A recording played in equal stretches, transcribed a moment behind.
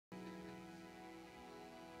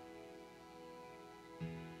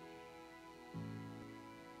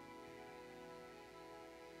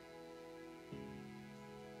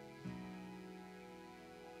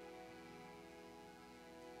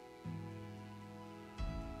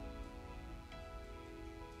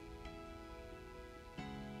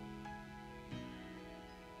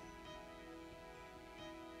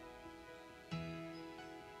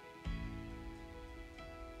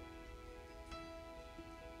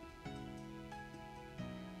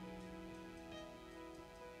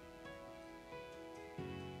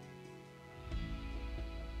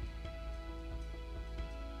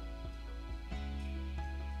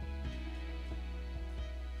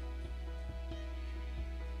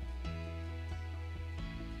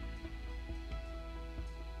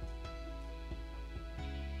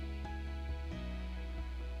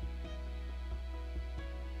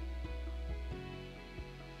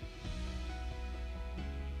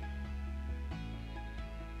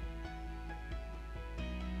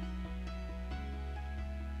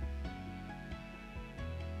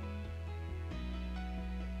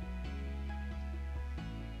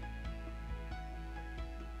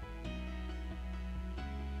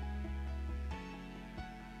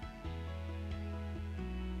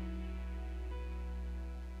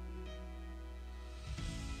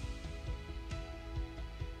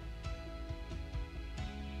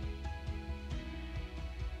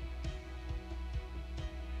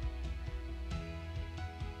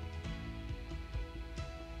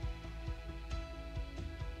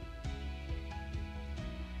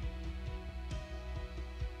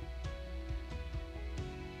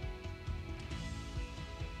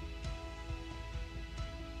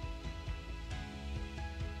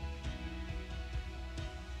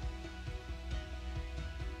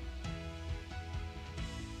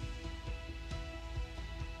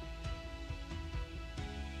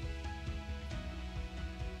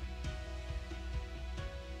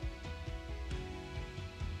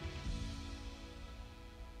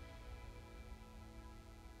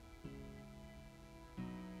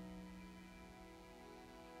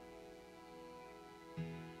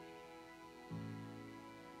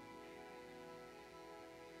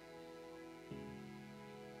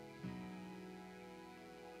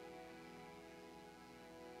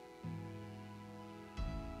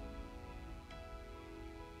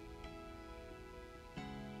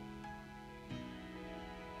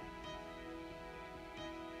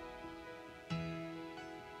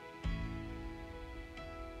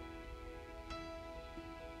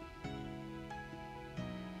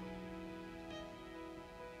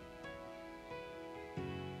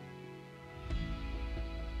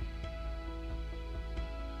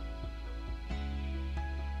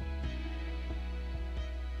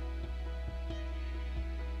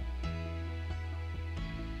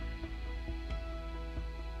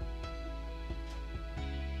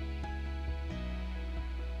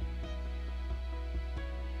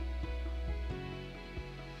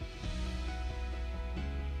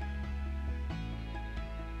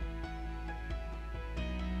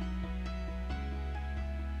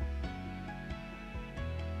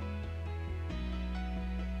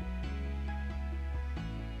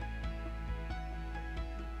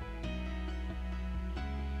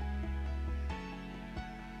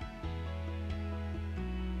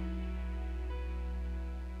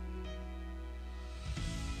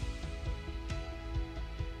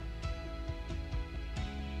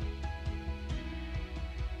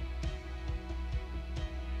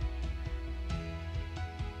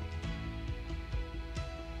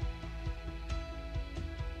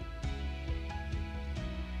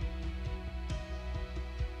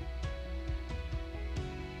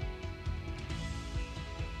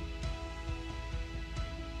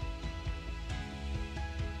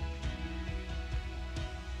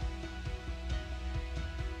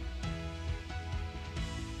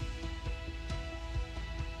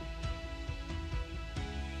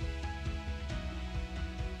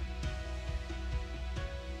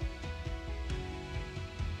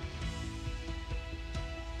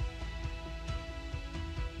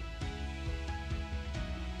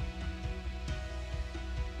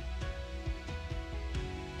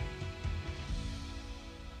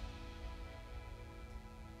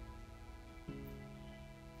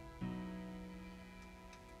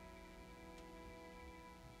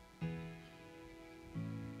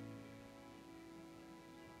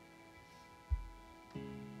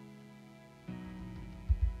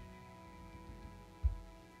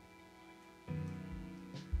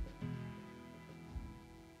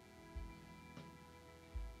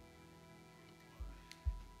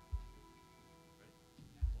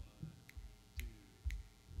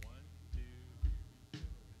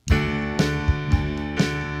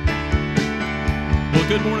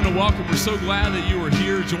Good morning and welcome. We're so glad that you are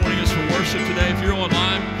here joining us for worship today. If you're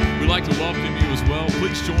online, we'd like to welcome you as well.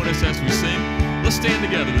 Please join us as we sing. Let's stand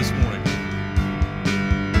together this morning.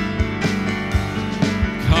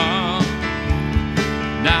 Come,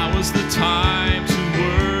 now is the time to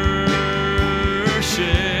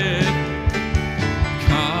worship.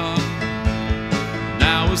 Come,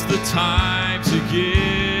 now is the time to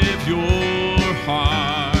give your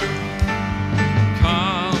heart.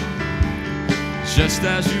 Just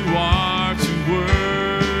as you are to worship,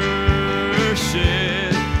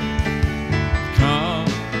 come,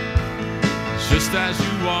 just as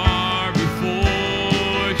you are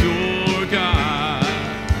before your God,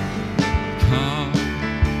 come.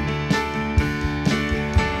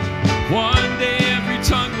 One day every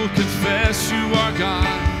tongue will confess you are God.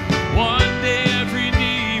 One day every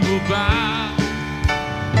knee will bow.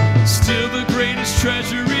 Still the greatest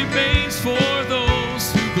treasure remains for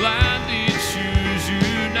those who gladly choose you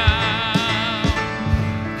now.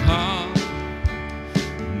 Come,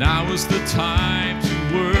 now is the time to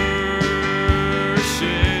worship.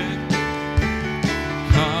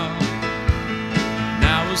 Come,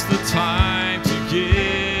 now is the time to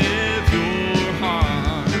give your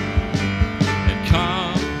heart. And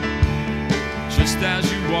come, just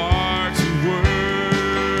as you are to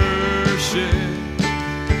worship.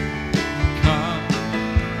 Come,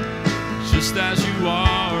 just as you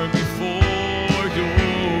are before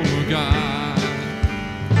your God.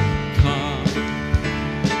 Come.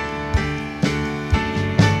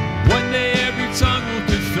 One day every tongue will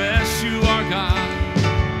confess you are God.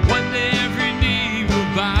 One day every knee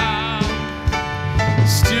will bow.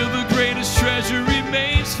 Still the greatest treasure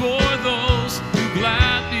remains for those who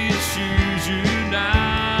gladly choose you now.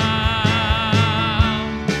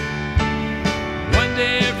 One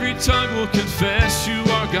day every tongue will confess you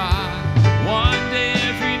are God. One day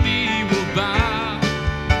every knee will bow.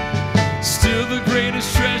 Still the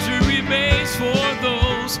greatest treasure remains for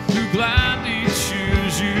those who gladly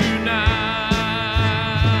choose you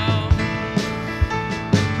now.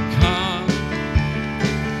 Come,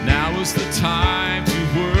 now is the time to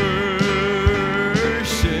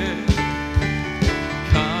worship.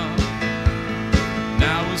 Come,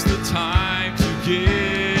 now is the time to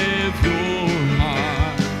give your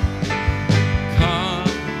heart. Come,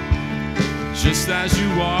 just as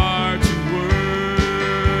you are to worship.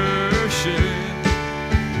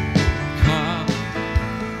 Come,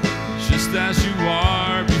 just as you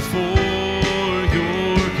are before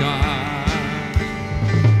your God.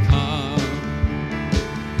 Come,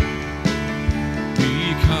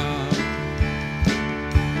 we come.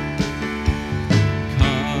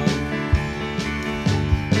 Come,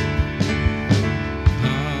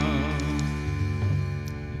 come.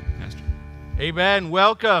 Pastor. Amen.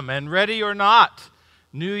 Welcome, and ready or not,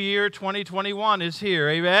 New Year 2021 is here.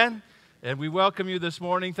 Amen. And we welcome you this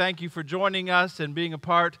morning. Thank you for joining us and being a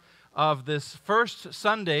part of this first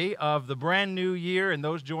Sunday of the brand new year. And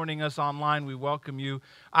those joining us online, we welcome you.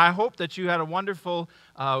 I hope that you had a wonderful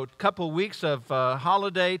couple weeks of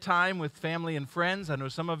holiday time with family and friends. I know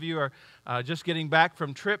some of you are just getting back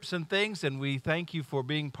from trips and things, and we thank you for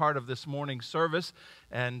being part of this morning's service.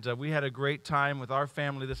 And we had a great time with our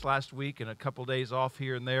family this last week and a couple days off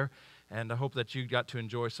here and there. And I hope that you got to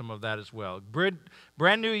enjoy some of that as well.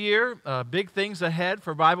 Brand new year, big things ahead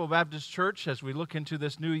for Bible Baptist Church as we look into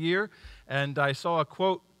this new year. And I saw a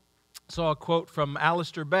quote from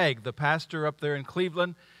Alistair Begg, the pastor up there in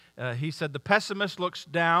Cleveland. He said, "The pessimist looks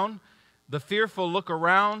down, the fearful look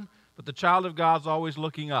around, but the child of God's always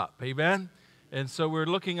looking up." Amen? And so we're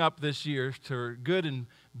looking up this year to good and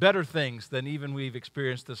better things than even we've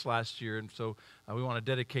experienced this last year. And so we want to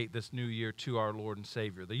dedicate this new year to our Lord and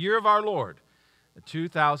Savior. The year of our Lord,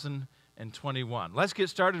 2021. Let's get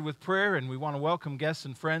started with prayer, and we want to welcome guests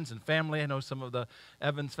and friends and family. I know some of the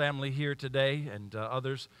Evans family here today and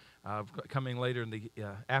others coming later in the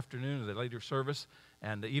afternoon, the later service.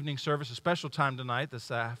 And the evening service, a special time tonight, this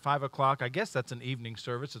 5 o'clock. I guess that's an evening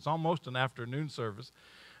service. It's almost an afternoon service.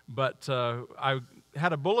 But I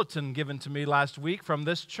had a bulletin given to me last week from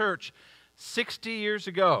this church 60 years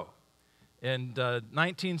ago in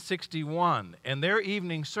 1961. And their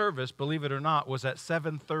evening service, believe it or not, was at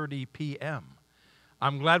 7:30 p.m.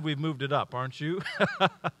 I'm glad we've moved it up, aren't you?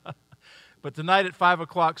 But tonight at 5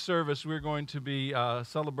 o'clock service, we're going to be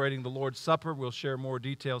celebrating the Lord's Supper. We'll share more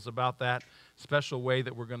details about that special way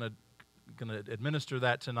that we're going to administer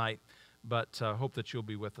that tonight. But hope that you'll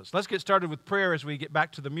be with us. Let's get started with prayer as we get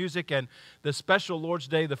back to the music and the special Lord's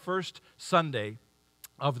Day, the first Sunday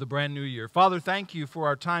of the brand new year. Father, thank you for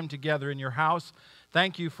our time together in your house.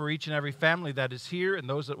 Thank you for each and every family that is here and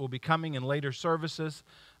those that will be coming in later services.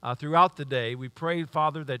 throughout the day. We pray,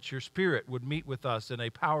 Father, that your Spirit would meet with us in a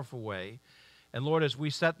powerful way. And Lord, as we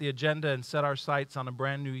set the agenda and set our sights on a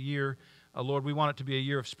brand new year, Lord, we want it to be a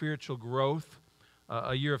year of spiritual growth,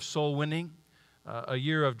 a year of soul winning, a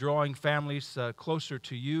year of drawing families closer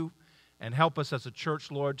to you. And help us as a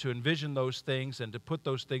church, Lord, to envision those things and to put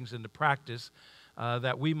those things into practice,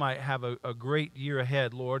 that we might have a great year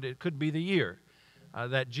ahead, Lord. It could be the year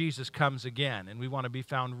that Jesus comes again, and we want to be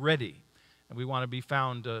found ready, and we want to be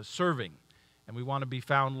found serving, and we want to be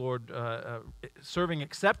found, Lord, serving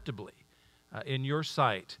acceptably in your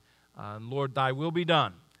sight. Lord, thy will be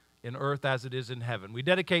done in earth as it is in heaven. We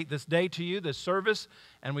dedicate this day to you, this service,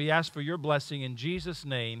 and we ask for your blessing in Jesus'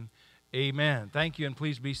 name. Amen. Thank you, and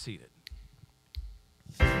please be seated.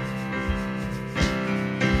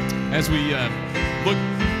 As we look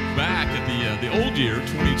back at the old year,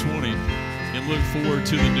 2020, and look forward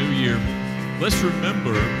to the new year, let's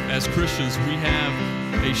remember, as Christians, we have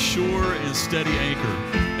a sure and steady anchor,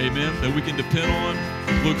 amen, that we can depend on,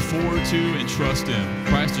 look forward to, and trust in.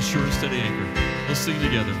 Christ, a sure and steady anchor. Let's sing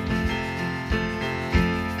together.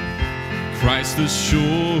 Christ, the sure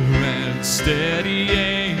and steady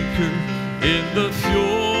anchor in the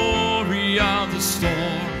fury of the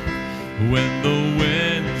storm. When the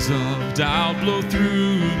winds of doubt blow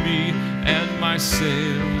through me and my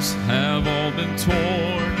sails have all been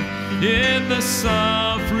torn, in the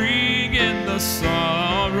suffering, in the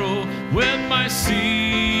sorrow, when my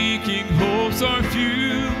seeking hopes are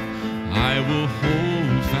few, I will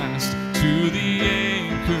hold fast to the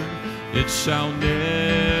anchor, it shall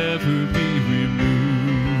never be removed.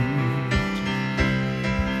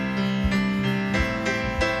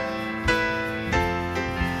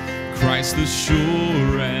 Christ, the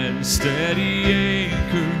sure and steady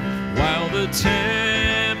anchor, while the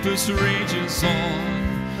tempest rages on,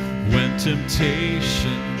 when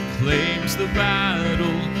temptation claims the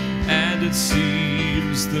battle and it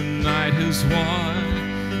seems the night has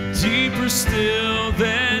won, deeper still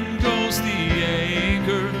then goes the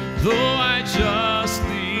anchor, though I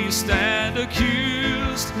justly stand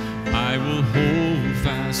accused, I will hold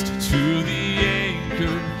fast to the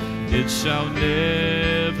anchor, it shall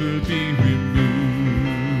never be removed.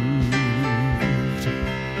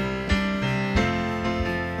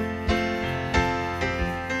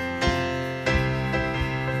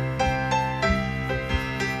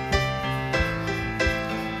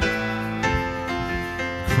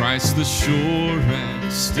 Christ, the sure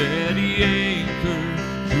and steady anchor,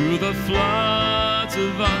 through the floods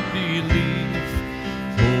of unbelief,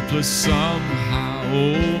 hopeless somehow,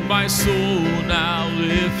 oh my soul, now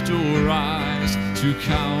lift your eyes to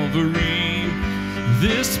Calvary.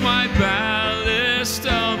 This my ballast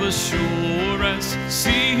of assurance,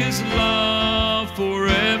 see his love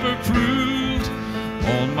forever proved.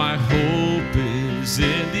 All my hope is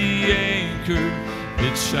in the anchor,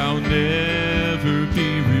 it shall never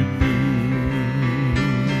be removed.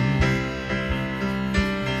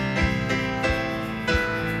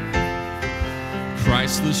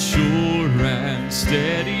 Christ, the sure and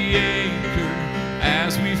steady anchor,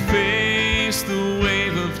 as we face the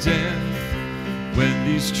wave of death, when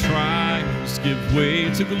these trials give way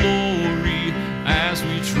to glory, as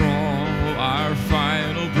we draw our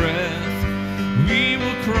final breath, we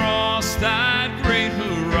will cross that great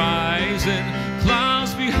horizon,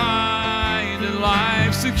 clouds behind and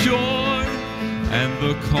life secured, and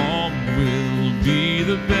the calm will be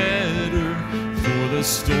the better for the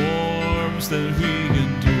storms that we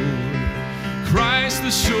endure. Christ, the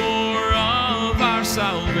shore of our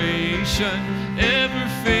salvation, ever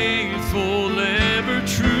faithful, ever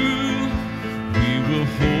true, we will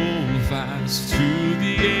hold fast to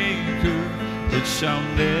the anchor, it shall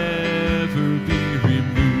never be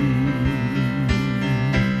removed.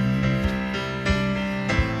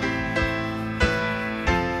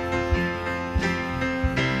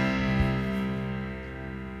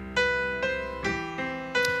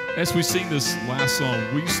 As we sing this last song,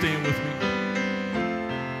 will you stand with me?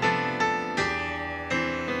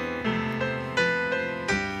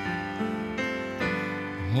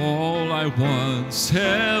 All I once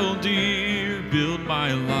held dear, build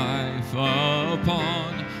my life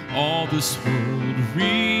upon, all this world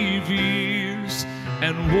reveres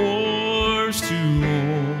and wars to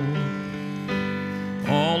own.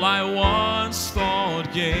 All I once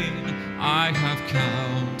thought gain, I have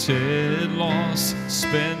counted loss,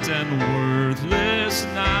 spent and worthless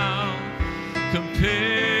now,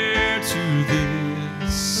 compared to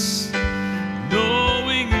this.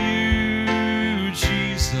 Knowing you,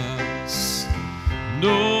 Jesus,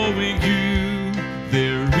 knowing you,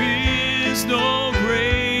 there is no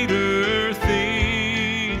greater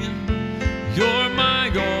thing. You're my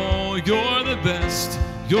God.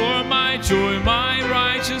 joy, my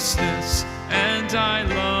righteousness, and I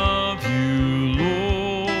love you,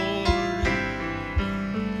 Lord.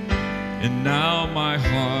 And now my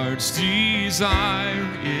heart's desire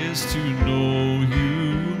is to know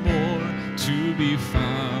you more, to be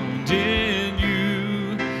found in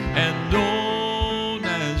you and known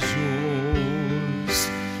as yours,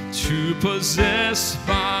 to possess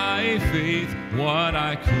by faith what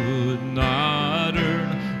I could not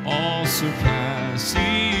earn, all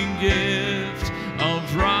surpassing gift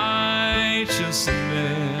of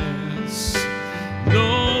righteousness,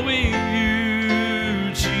 knowing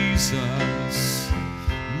you, Jesus,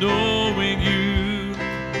 knowing you,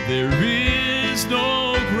 there is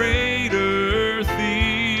no greater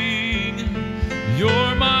thing.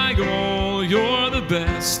 You're my goal, you're the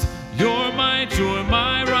best, you're my joy,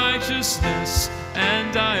 my righteousness,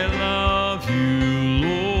 and I love you,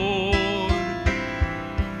 Lord.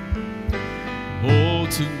 Oh,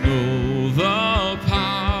 to know the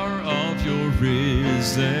power of your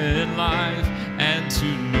risen life, and to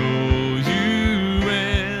know you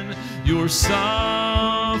in your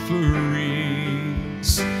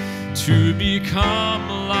sufferings, to become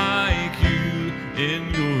like you in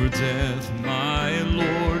your death, my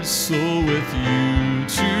Lord, so with you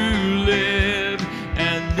to live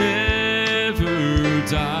and never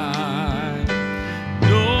die.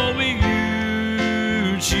 Knowing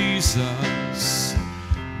you, Jesus,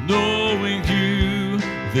 knowing you,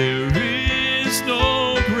 there is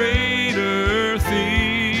no greater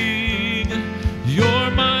thing. You're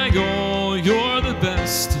my goal, you're the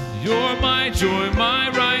best, you're my joy, my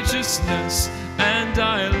righteousness, and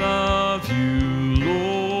I love you,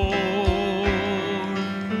 Lord.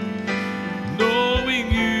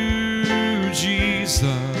 Knowing you,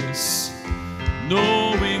 Jesus,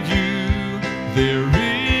 knowing you, there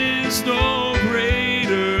is no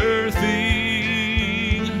greater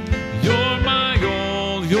thing. You're my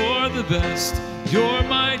goal, you're the best, you're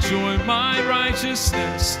my joy, my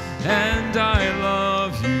righteousness, and I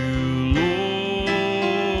love you, Lord.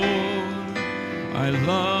 I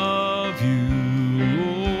love you,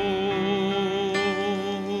 Lord.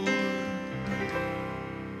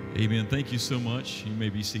 Amen. Thank you so much. You may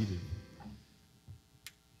be seated.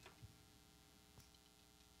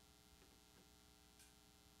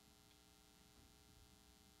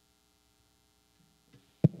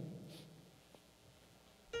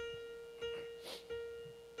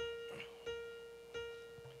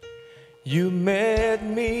 You met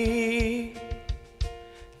me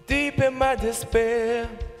deep in my despair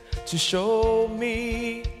to show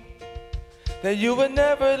me that you would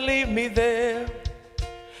never leave me there.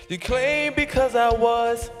 You claimed because I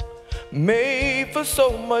was made for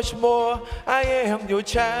so much more, I am your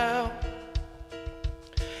child,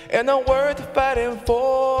 and I'm worth fighting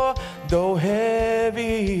for, though heavy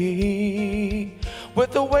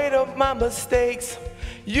with the weight of my mistakes.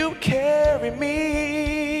 You carry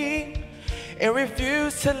me and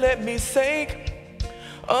refuse to let me sink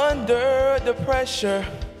under the pressure.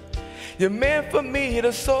 You're meant for me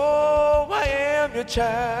to soar. I am your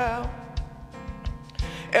child,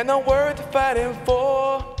 and I'm worth fighting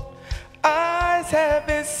for. Eyes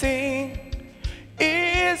haven't seen,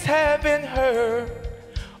 ears haven't heard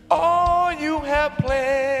all you have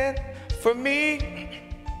planned for me,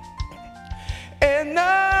 and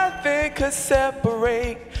nothing could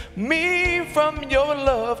separate me from your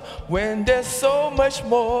love when there's so much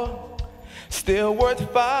more still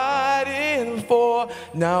worth fighting for.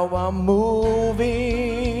 Now I'm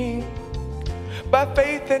moving by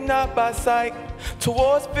faith and not by sight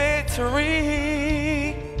towards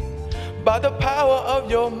victory. By the power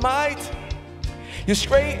of your might, you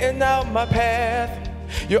straighten out my path.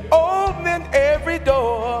 You open every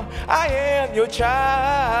door. I am your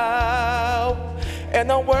child,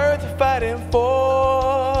 and I'm worth fighting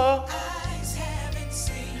for. Eyes haven't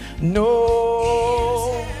seen,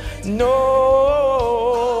 no, no,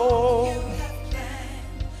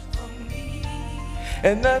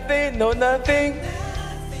 and nothing, no nothing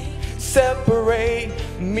separate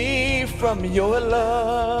me from your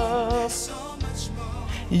love.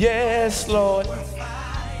 Yes, Lord.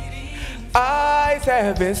 Eyes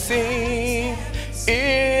haven't seen,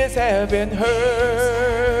 ears haven't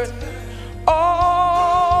heard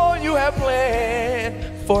all you have planned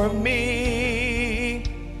for me.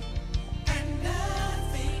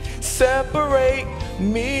 Separate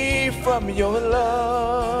me from your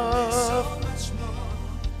love.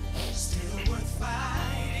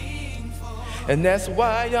 And that's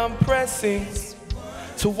why I'm pressing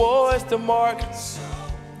towards the mark,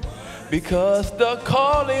 because the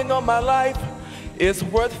calling on my life is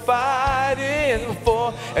worth fighting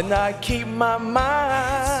for. And I keep my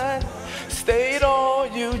mind stayed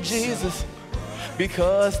on you, Jesus,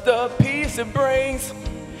 because the peace it brings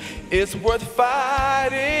is worth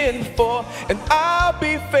fighting for. And I'll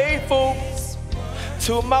be faithful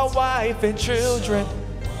to my wife and children,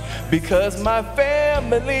 because my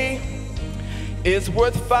family is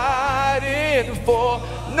worth fighting for.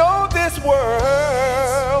 No, this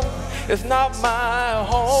world is not my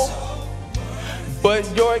home, but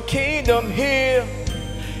your kingdom here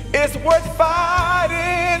is worth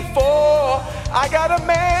fighting for. I got a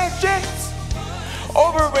mansion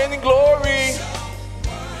over in glory,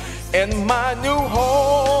 and my new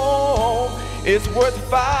home is worth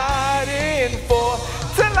fighting for.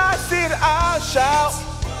 Till I see it, I'll shout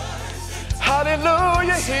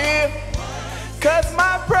hallelujah here, 'cause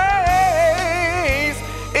my praise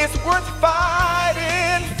is worth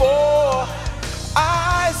fighting for.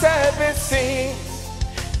 Eyes haven't seen,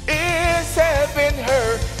 ears haven't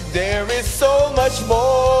heard, there is so much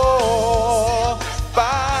more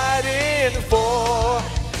fighting for.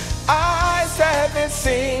 Eyes haven't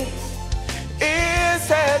seen, ears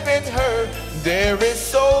haven't heard, there is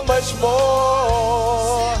so much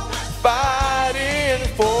more fighting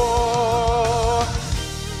for.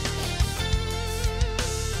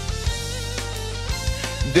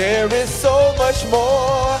 There is so much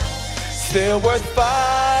more still worth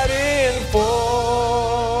fighting for.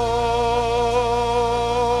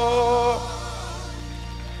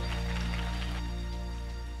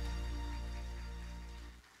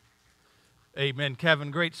 Amen,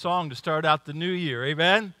 Kevin. Great song to start out the new year.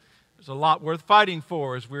 Amen. There's a lot worth fighting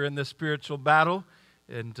for as we're in this spiritual battle,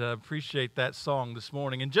 and appreciate that song this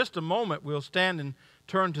morning. In just a moment, we'll stand and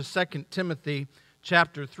turn to 2 Timothy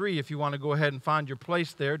chapter 3. If you want to go ahead and find your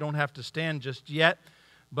place there, don't have to stand just yet,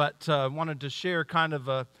 but wanted to share kind of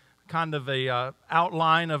a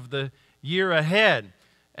outline of the year ahead,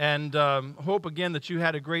 and hope again that you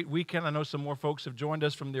had a great weekend. I know some more folks have joined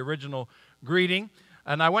us from the original greeting.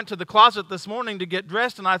 And I went to the closet this morning to get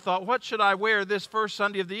dressed, and I thought, what should I wear this first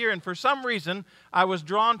Sunday of the year? And for some reason, I was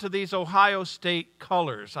drawn to these Ohio State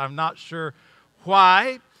colors. I'm not sure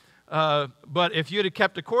why, but if you'd have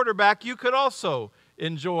kept a quarterback, you could also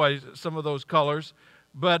enjoy some of those colors.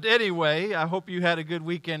 But anyway, I hope you had a good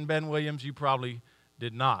weekend, Ben Williams. You probably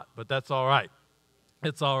did not, but that's all right.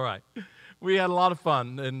 It's all right. We had a lot of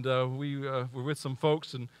fun, and we were with some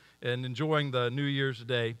folks and enjoying the New Year's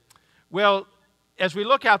Day. Well, as we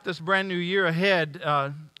look out this brand new year ahead,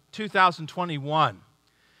 2021,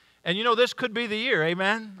 and you know, this could be the year,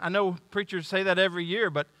 amen? I know preachers say that every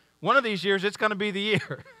year, but one of these years, it's going to be the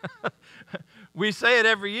year. We say it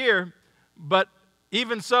every year, but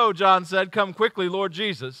even so, John said, come quickly, Lord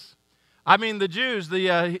Jesus. I mean, the Jews,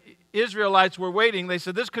 the Israelites were waiting. They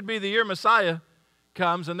said, this could be the year Messiah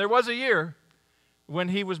comes, and there was a year when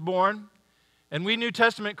he was born, and we New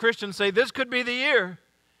Testament Christians say, this could be the year.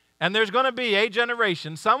 And there's going to be a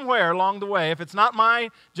generation somewhere along the way. If it's not my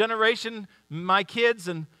generation, my kids,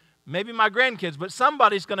 and maybe my grandkids, but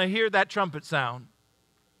somebody's going to hear that trumpet sound.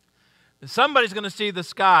 Somebody's going to see the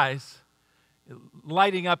skies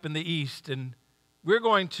lighting up in the east, and we're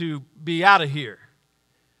going to be out of here.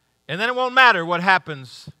 And then it won't matter what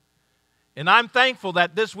happens. And I'm thankful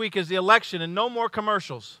that this week is the election and no more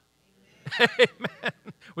commercials. Amen.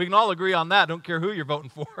 We can all agree on that. Don't care who you're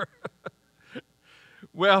voting for.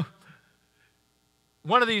 Well,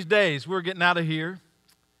 one of these days we're getting out of here.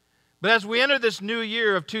 But as we enter this new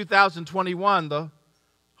year of 2021, the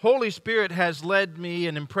Holy Spirit has led me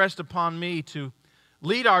and impressed upon me to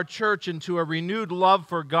lead our church into a renewed love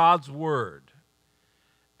for God's Word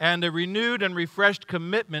and a renewed and refreshed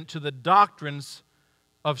commitment to the doctrines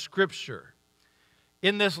of Scripture.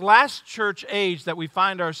 In this last church age that we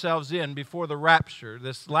find ourselves in before the rapture,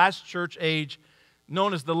 this last church age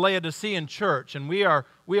known as the Laodicean church, and we are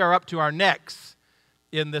up to our necks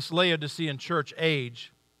in this Laodicean church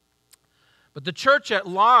age. But the church at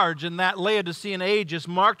large in that Laodicean age is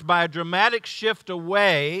marked by a dramatic shift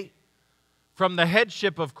away from the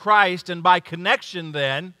headship of Christ, and by connection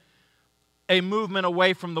then, a movement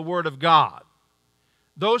away from the Word of God.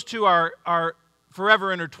 Those two are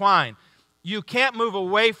forever intertwined. You can't move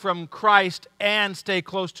away from Christ and stay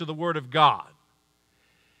close to the Word of God.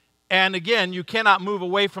 And again, you cannot move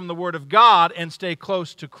away from the Word of God and stay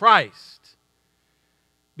close to Christ.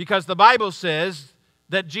 Because the Bible says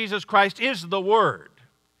that Jesus Christ is the Word.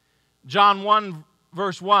 John 1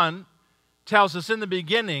 verse 1 tells us, in the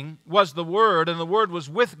beginning was the Word, and the Word was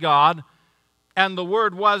with God, and the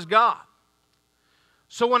Word was God.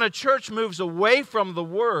 So when a church moves away from the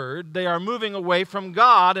Word, they are moving away from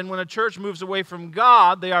God. And when a church moves away from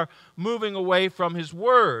God, they are moving away from His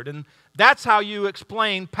Word. And that's how you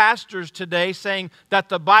explain pastors today saying that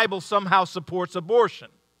the Bible somehow supports abortion.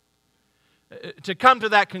 To come to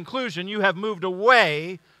that conclusion, you have moved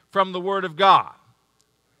away from the Word of God.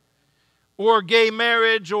 Or gay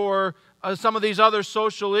marriage, or some of these other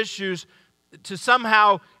social issues, to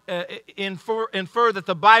somehow infer that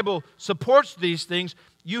the Bible supports these things.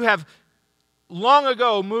 You have long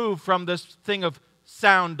ago moved from this thing of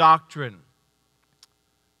sound doctrine.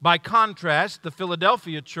 By contrast, the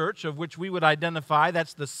Philadelphia church, of which we would identify,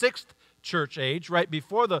 that's the 6th church age, right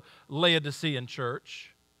before the Laodicean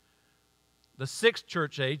church, the 6th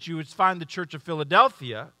church age, you would find the church of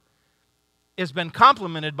Philadelphia has been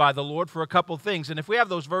complimented by the Lord for a couple things. And if we have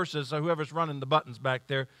those verses, whoever's running the buttons back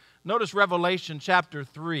there, notice Revelation chapter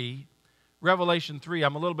 3. Revelation 3.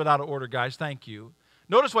 I'm a little bit out of order, guys. Thank you.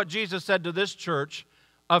 Notice what Jesus said to this church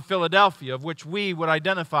of Philadelphia, of which we would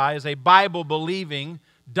identify as a Bible-believing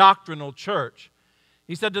doctrinal church.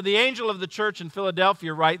 He said, to the angel of the church in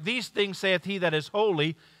Philadelphia, write, these things saith he that is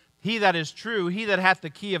holy, he that is true, he that hath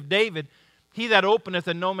the key of David, he that openeth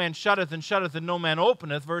and no man shutteth, and shutteth and no man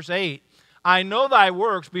openeth. Verse 8, I know thy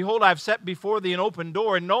works. Behold, I have set before thee an open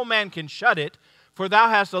door, and no man can shut it. For thou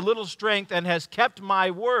hast a little strength, and hast kept my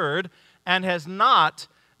word, and hast not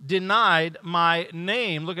denied my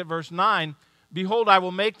name. Look at verse 9. Behold, I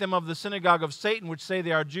will make them of the synagogue of Satan, which say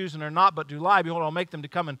they are Jews and are not, but do lie. Behold, I'll make them to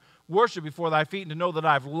come and worship before thy feet, and to know that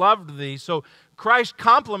I've loved thee. So Christ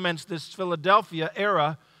compliments this Philadelphia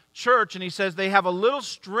era church, and he says they have a little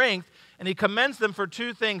strength, and he commends them for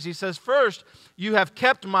two things. He says, first, you have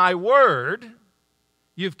kept my word.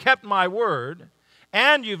 You've kept my word,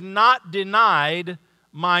 and you've not denied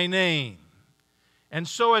my name. And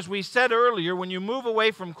so, as we said earlier, when you move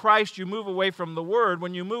away from Christ, you move away from the Word.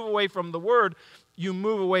 When you move away from the Word, you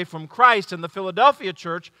move away from Christ. And the Philadelphia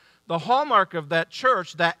church, the hallmark of that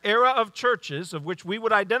church, that era of churches of which we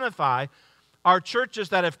would identify, are churches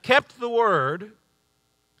that have kept the Word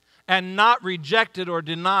and not rejected or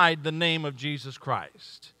denied the name of Jesus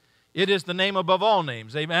Christ. It is the name above all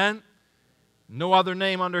names. Amen? No other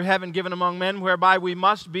name under heaven given among men whereby we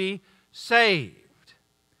must be saved.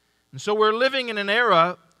 And so we're living in an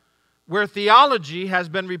era where theology has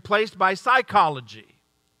been replaced by psychology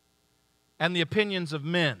and the opinions of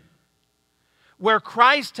men, where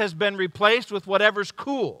Christ has been replaced with whatever's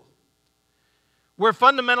cool, where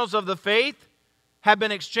fundamentals of the faith have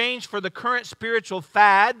been exchanged for the current spiritual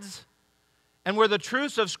fads, and where the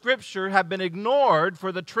truths of Scripture have been ignored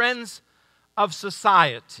for the trends of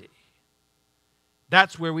society.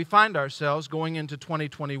 That's where we find ourselves going into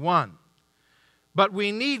 2021. But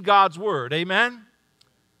we need God's Word. Amen?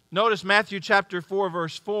 Notice Matthew chapter 4,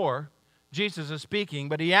 verse 4. Jesus is speaking,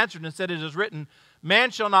 but he answered and said, it is written,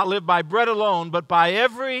 man shall not live by bread alone, but by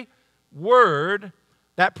every word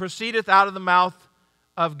that proceedeth out of the mouth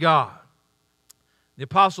of God. The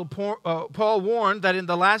Apostle Paul warned that in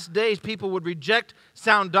the last days people would reject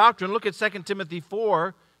sound doctrine. Look at 2 Timothy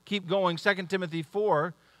 4. Keep going, 2 Timothy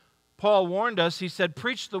 4. Paul warned us, he said,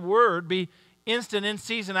 preach the word, be instant in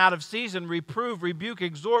season, out of season, reprove, rebuke,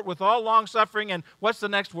 exhort with all longsuffering, and what's the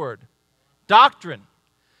next word? Doctrine.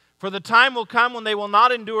 For the time will come when they will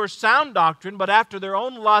not endure sound doctrine, but after their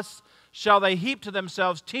own lusts shall they heap to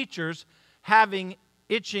themselves teachers having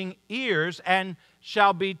itching ears, and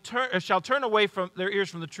shall turn away from their ears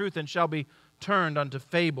from the truth, and shall be turned unto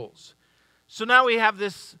fables. So now we have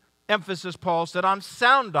this emphasis, Paul said, on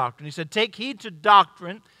sound doctrine. He said, take heed to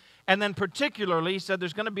doctrine. And then particularly, he said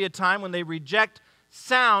there's going to be a time when they reject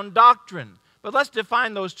sound doctrine. But let's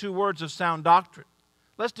define those two words of sound doctrine.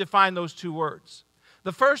 Let's define those two words.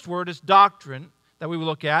 The first word is doctrine that we will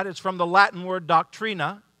look at. It's from the Latin word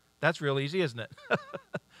doctrina. That's real easy, isn't it?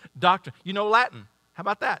 Doctrine. You know Latin. How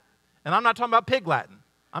about that? And I'm not talking about pig Latin.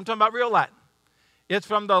 I'm talking about real Latin. It's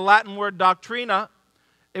from the Latin word doctrina,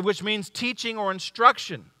 which means teaching or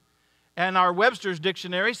instruction. And our Webster's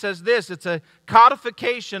dictionary says this, it's a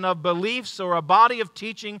codification of beliefs or a body of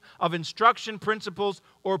teaching of instruction, principles,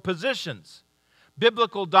 or positions.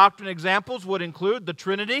 Biblical doctrine examples would include the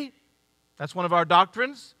Trinity. That's one of our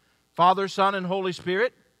doctrines. Father, Son, and Holy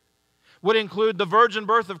Spirit. Would include the virgin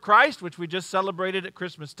birth of Christ, which we just celebrated at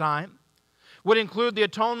Christmas time. Would include the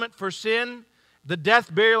atonement for sin, the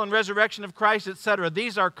death, burial, and resurrection of Christ, etc.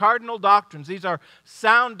 These are cardinal doctrines. These are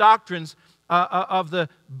sound doctrines of the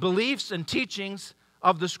beliefs and teachings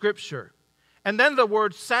of the Scripture. And then the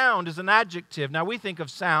word sound is an adjective. Now we think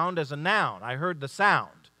of sound as a noun. I heard the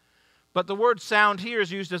sound. But the word sound here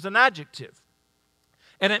is used as an adjective.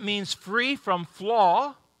 And it means free from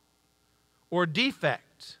flaw or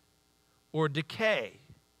defect or decay.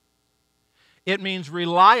 It means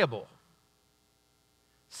reliable.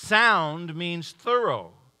 Sound means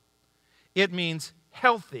thorough. It means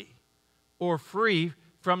healthy or free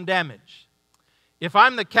from damage. If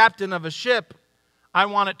I'm the captain of a ship, I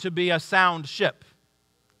want it to be a sound ship.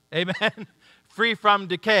 Amen? Free from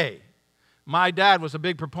decay. My dad was a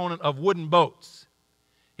big proponent of wooden boats.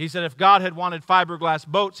 He said if God had wanted fiberglass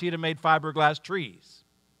boats, he'd have made fiberglass trees.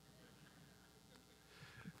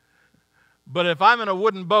 But if I'm in a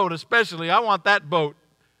wooden boat especially, I want that boat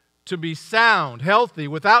to be sound, healthy,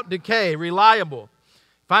 without decay, reliable.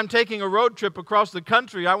 If I'm taking a road trip across the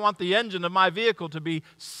country, I want the engine of my vehicle to be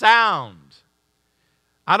sound.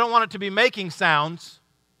 I don't want it to be making sounds.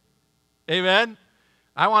 Amen?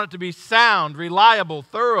 I want it to be sound, reliable,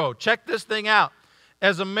 thorough. Check this thing out.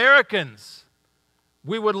 As Americans,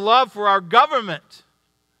 we would love for our government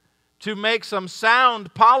to make some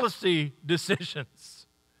sound policy decisions.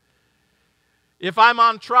 If I'm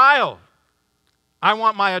on trial, I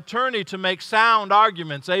want my attorney to make sound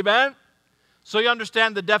arguments. Amen? So you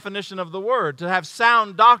understand the definition of the word. To have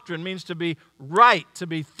sound doctrine means to be right, to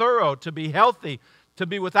be thorough, to be healthy, to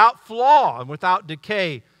be without flaw and without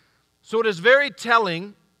decay. So it is very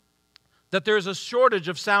telling that there is a shortage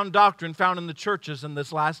of sound doctrine found in the churches in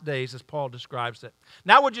this last days, as Paul describes it.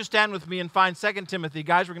 Now would you stand with me and find 2 Timothy.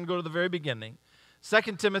 Guys, we're going to go to the very beginning.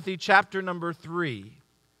 2 Timothy chapter number 3.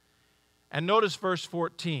 And notice verse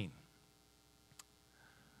 14.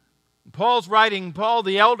 Paul,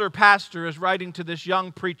 the elder pastor, is writing to this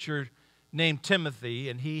young preacher named Timothy,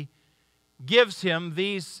 and he gives him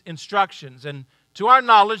these instructions. And to our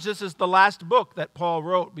knowledge, this is the last book that Paul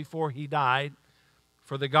wrote before he died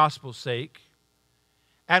for the gospel's sake.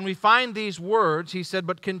 And we find these words. He said,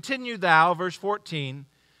 "But continue thou," verse 14,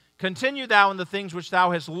 "continue thou in the things which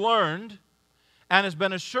thou hast learned and hast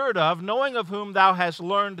been assured of, knowing of whom thou hast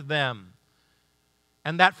learned them,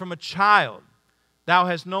 and that from a child thou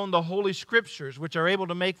hast known the holy Scriptures, which are able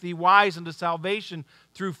to make thee wise unto salvation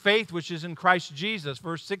through faith which is in Christ Jesus."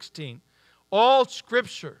 Verse 16, "All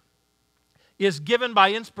Scripture is given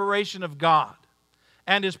by inspiration of God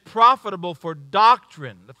and is profitable for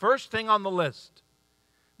doctrine." The first thing on the list,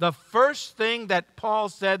 the first thing that Paul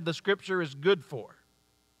said the Scripture is good for: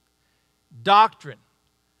 doctrine,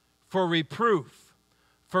 for reproof,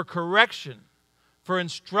 for correction, for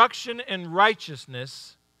instruction in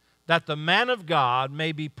righteousness, that the man of God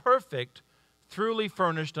may be perfect, truly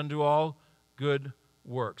furnished unto all good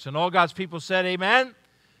works. And all God's people said, amen?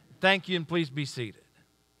 Thank you, and please be seated.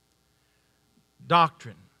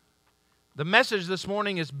 Doctrine. The message this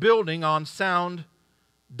morning is building on sound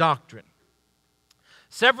doctrine.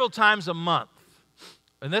 Several times a month,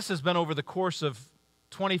 and this has been over the course of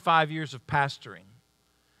 25 years of pastoring,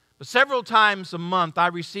 but several times a month I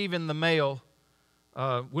receive in the mail,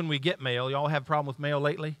 when we get mail. Y'all have a problem with mail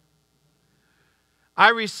lately? I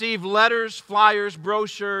receive letters, flyers,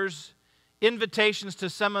 brochures, invitations to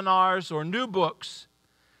seminars, or new books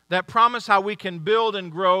that promise how we can build and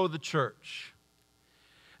grow the church.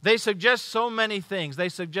 They suggest so many things.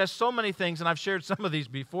 And I've shared some of these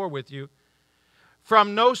before with you.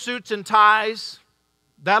 From no suits and ties,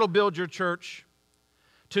 that'll build your church,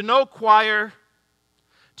 to no choir,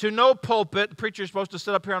 to no pulpit. The preacher's supposed to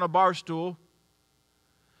sit up here on a bar stool.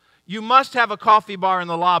 You must have a coffee bar in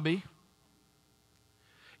the lobby.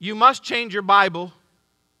 You must change your Bible.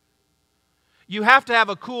 You have to have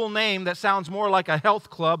a cool name that sounds more like a health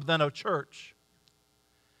club than a church.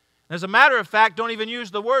 As a matter of fact, don't even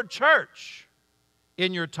use the word church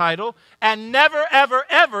in your title, and never, ever,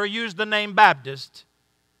 ever use the name Baptist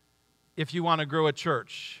if you want to grow a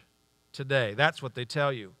church today. That's what they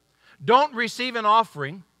tell you. Don't receive an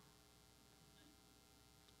offering.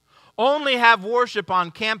 Only have worship on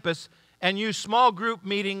campus and use small group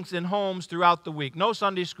meetings in homes throughout the week. No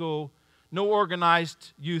Sunday school, no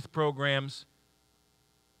organized youth programs.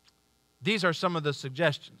 These are some of the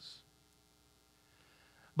suggestions.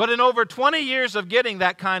 But in over 20 years of getting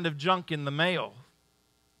that kind of junk in the mail,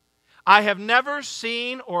 I have never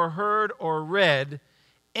seen or heard or read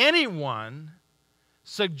anyone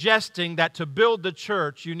suggesting that to build the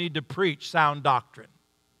church you need to preach sound doctrine.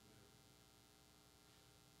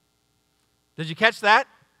 Did you catch that?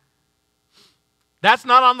 That's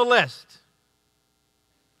not on the list.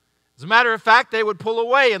 As a matter of fact, they would pull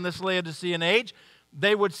away in this Laodicean age.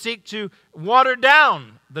 They would seek to water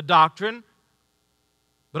down the doctrine.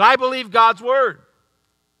 But I believe God's Word.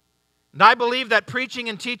 And I believe that preaching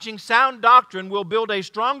and teaching sound doctrine will build a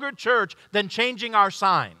stronger church than changing our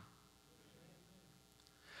sign.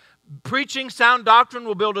 Preaching sound doctrine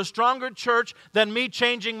will build a stronger church than me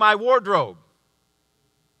changing my wardrobe.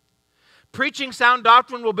 Preaching sound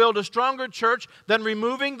doctrine will build a stronger church than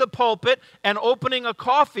removing the pulpit and opening a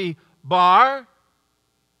coffee bar.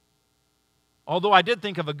 Although I did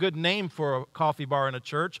think of a good name for a coffee bar in a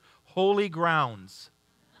church, Holy Grounds.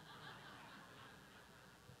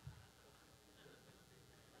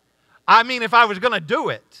 I mean, if I was going to do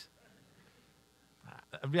it,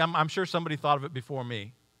 I'm sure somebody thought of it before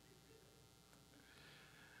me.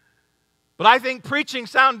 But I think preaching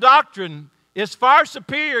sound doctrine is far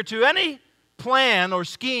superior to any plan or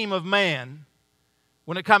scheme of man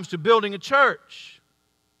when it comes to building a church.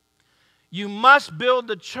 You must build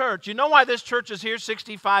the church. You know why this church is here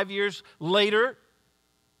 65 years later?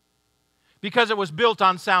 Because it was built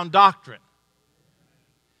on sound doctrine.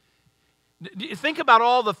 Think about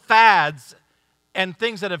all the fads and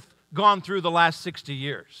things that have gone through the last 60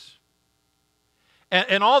 years.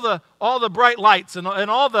 And all the bright lights and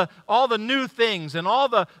all the new things and all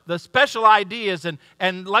the special ideas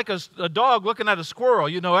and like a dog looking at a squirrel,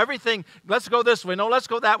 you know, everything, let's go this way, no, let's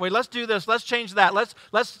go that way, let's do this, let's change that, let's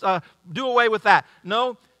do away with that.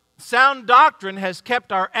 No, sound doctrine has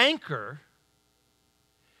kept our anchor,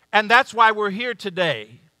 and that's why we're here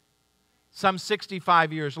today, some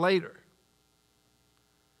 65 years later.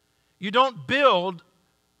 You don't build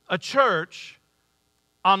a church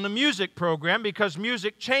on the music program because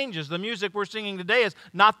music changes. The music we're singing today is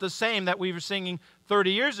not the same that we were singing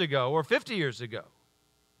 30 years ago or 50 years ago.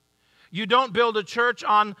 You don't build a church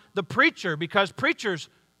on the preacher because preachers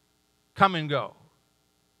come and go.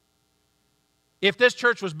 If this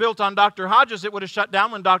church was built on Dr. Hodges, it would have shut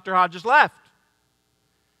down when Dr. Hodges left.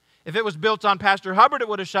 If it was built on Pastor Hubbard, it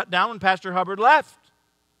would have shut down when Pastor Hubbard left.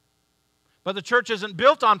 But the church isn't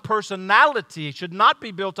built on personality. It should not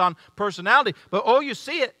be built on personality. But oh, you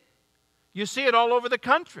see it. You see it all over the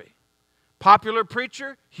country. Popular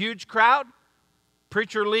preacher, huge crowd.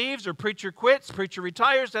 Preacher leaves or preacher quits, preacher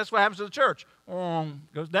retires. That's what happens to the church.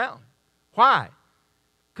 Goes down. Why?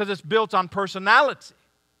 Because it's built on personality.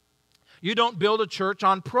 You don't build a church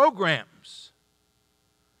on programs.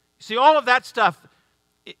 See, all of that stuff,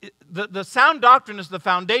 the sound doctrine is the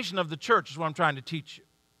foundation of the church, is what I'm trying to teach you.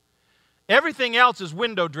 Everything else is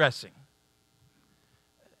window dressing.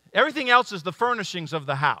 Everything else is the furnishings of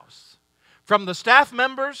the house. From the staff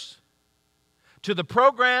members to the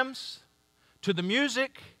programs to the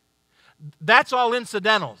music, that's all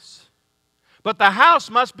incidentals. But the house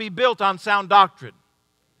must be built on sound doctrine.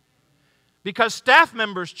 Because staff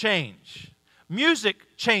members change.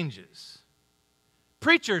 Music changes.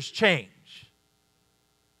 Preachers change.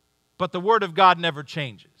 But the Word of God never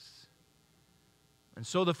changes. And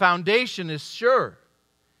so the foundation is sure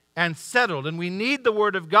and settled, and we need the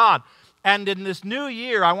Word of God. And in this new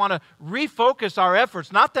year, I want to refocus our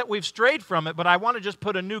efforts. Not that we've strayed from it, but I want to just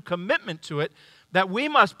put a new commitment to it, that we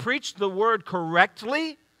must preach the Word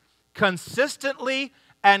correctly, consistently,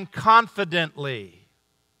 and confidently.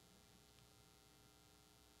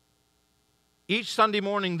 Each Sunday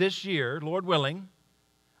morning this year, Lord willing,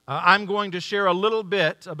 I'm going to share a little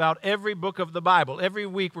bit about every book of the Bible. Every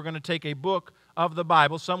week we're going to take a book of the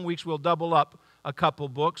Bible. Some weeks we'll double up a couple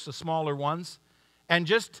books, the smaller ones, and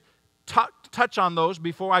just touch on those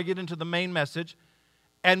before I get into the main message.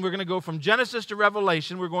 And we're going to go from Genesis to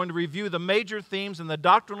Revelation. We're going to review the major themes and the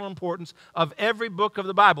doctrinal importance of every book of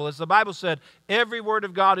the Bible. As the Bible said, every word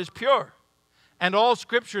of God is pure, and all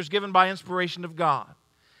Scripture is given by inspiration of God.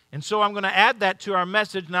 And so I'm going to add that to our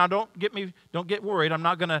message. Now, don't get worried. I'm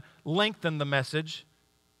not going to lengthen the message.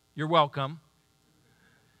 You're welcome.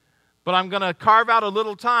 But I'm going to carve out a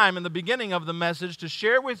little time in the beginning of the message to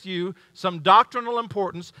share with you some doctrinal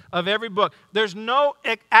importance of every book. There's no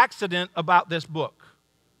accident about this book.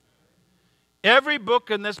 Every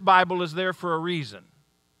book in this Bible is there for a reason.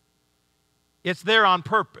 It's there on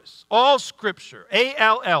purpose. All Scripture,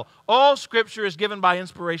 A-L-L, all Scripture is given by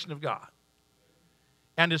inspiration of God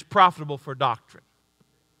and is profitable for doctrine.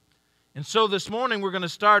 And so this morning we're going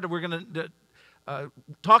to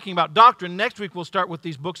talking about doctrine. Next week we'll start with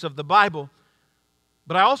these books of the Bible.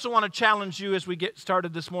 But I also want to challenge you as we get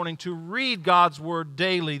started this morning to read God's Word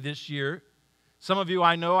daily this year. Some of you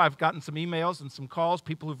I know, I've gotten some emails and some calls,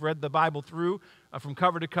 people who've read the Bible through from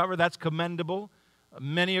cover to cover. That's commendable.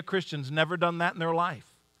 Many a Christian's never done that in their life.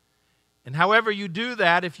 And however you do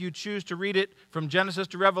that, if you choose to read it from Genesis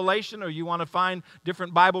to Revelation, or you want to find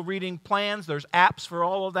different Bible reading plans, there's apps for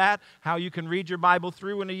all of that, how you can read your Bible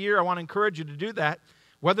through in a year. I want to encourage you to do that.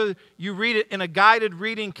 Whether you read it in a guided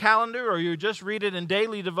reading calendar or you just read it in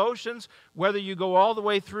daily devotions, whether you go all the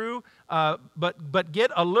way through, but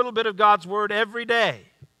get a little bit of God's Word every day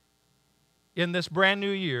in this brand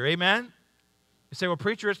new year. Amen? You say, well,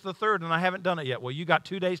 preacher, it's the 3rd and I haven't done it yet. Well, you got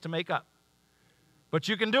 2 days to make up. But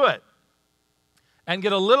you can do it. and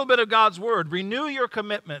get a little bit of God's Word. Renew your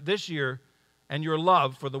commitment this year and your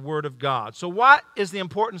love for the Word of God. So what is the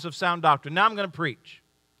importance of sound doctrine? Now I'm going to preach.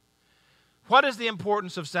 What is the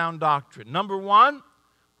importance of sound doctrine? Number one,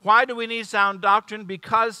 why do we need sound doctrine?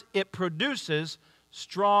 Because it produces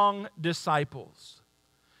strong disciples.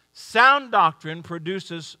 Sound doctrine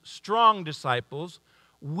produces strong disciples.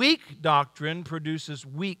 Weak doctrine produces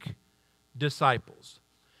weak disciples.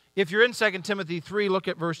 If you're in 2 Timothy 3, look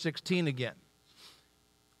at verse 16 again.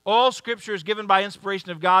 All Scripture is given by inspiration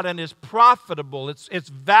of God and is profitable. It's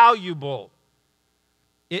valuable.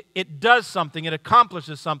 It does something. It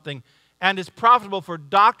accomplishes something. And is profitable for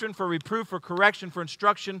doctrine, for reproof, for correction, for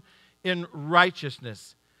instruction in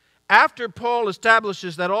righteousness. After Paul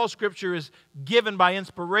establishes that all Scripture is given by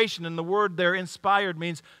inspiration, and the word there, inspired,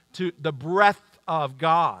 means to the breath of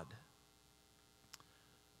God.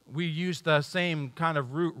 We use the same kind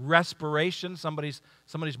of root, respiration. Somebody's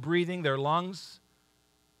breathing, their lungs.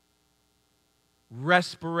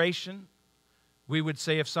 Respiration. We would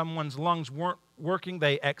say if someone's lungs weren't working,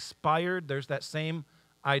 they expired. There's that same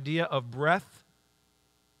idea of breath.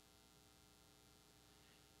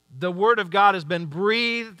 The Word of God has been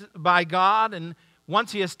breathed by God, and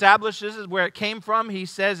once He establishes where it came from, He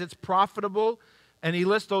says it's profitable, and He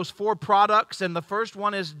lists those 4 products, and the first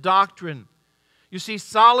one is doctrine. You see,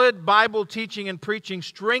 solid Bible teaching and preaching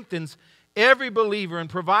strengthens every believer and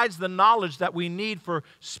provides the knowledge that we need for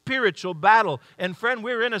spiritual battle. And friend,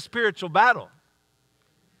 we're in a spiritual battle.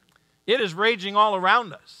 It is raging all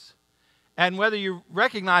around us. And whether you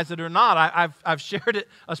recognize it or not, I've shared it,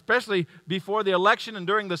 especially before the election and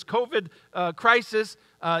during this COVID crisis.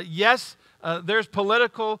 Yes, there's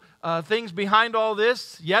political things behind all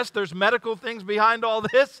this. Yes, there's medical things behind all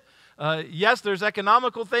this. Yes, there's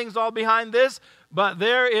economical things all behind this. But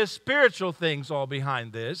there is spiritual things all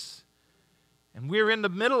behind this. And we're in the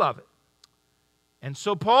middle of it. And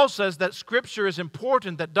so Paul says that Scripture is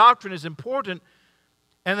important, that doctrine is important,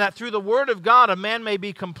 and that through the Word of God a man may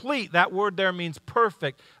be complete. That word there means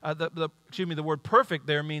perfect. The word perfect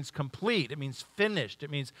there means complete. It means finished.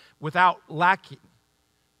 It means without lacking.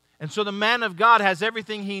 And so the man of God has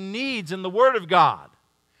everything he needs in the Word of God.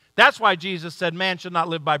 That's why Jesus said, man should not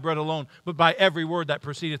live by bread alone, but by every word that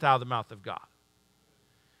proceedeth out of the mouth of God.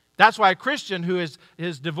 That's why a Christian who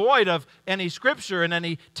is devoid of any Scripture and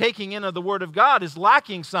any taking in of the Word of God is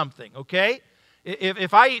lacking something, okay?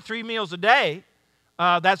 If I eat 3 meals a day,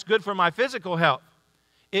 that's good for my physical health.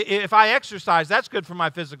 If I exercise, that's good for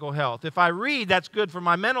my physical health. If I read, that's good for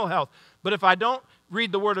my mental health. But if I don't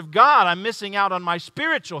read the Word of God, I'm missing out on my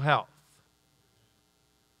spiritual health.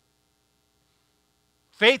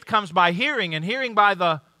 Faith comes by hearing, and hearing by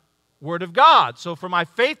the Word of God. So for my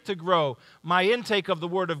faith to grow, my intake of the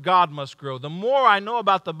Word of God must grow. The more I know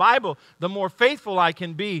about the Bible, the more faithful I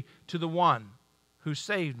can be to the one who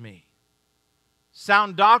saved me.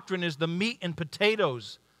 Sound doctrine is the meat and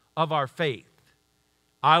potatoes of our faith.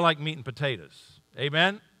 I like meat and potatoes.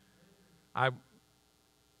 Amen?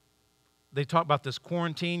 They talk about this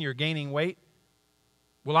quarantine, you're gaining weight.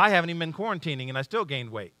 Well, I haven't even been quarantining and I still gained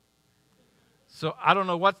weight. So I don't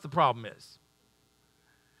know what the problem is.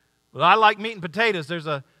 But I like meat and potatoes. There's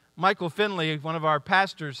a Michael Finley, one of our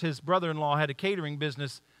pastors, his brother-in-law had a catering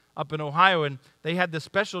business up in Ohio, and they had this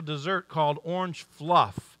special dessert called orange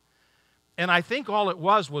fluff. And I think all it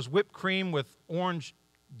was whipped cream with orange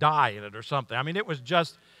dye in it or something. I mean, it was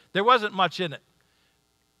just, there wasn't much in it.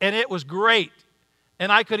 And it was great. And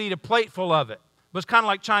I could eat a plate full of it. It was kind of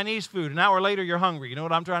like Chinese food. An hour later, you're hungry. You know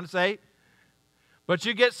what I'm trying to say? But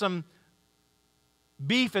you get some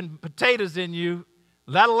beef and potatoes in you,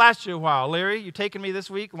 that'll last you a while. Larry, you taking me this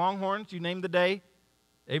week? Longhorns, you name the day.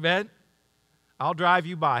 Amen? I'll drive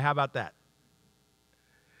you by. How about that?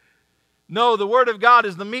 No, the Word of God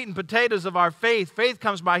is the meat and potatoes of our faith. Faith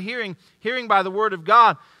comes by hearing, hearing by the Word of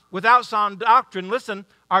God. Without sound doctrine, listen,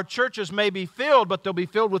 our churches may be filled, but they'll be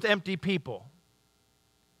filled with empty people.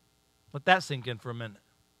 Let that sink in for a minute.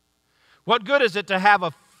 What good is it to have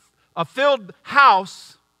a filled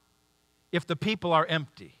house if the people are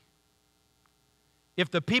empty? If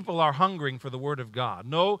the people are hungering for the Word of God?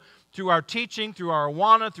 No, through our teaching, through our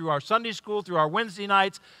Awana, through our Sunday school, through our Wednesday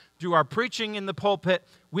nights, through our preaching in the pulpit,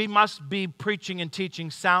 we must be preaching and teaching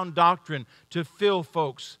sound doctrine to fill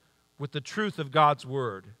folks with the truth of God's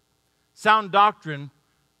Word. Sound doctrine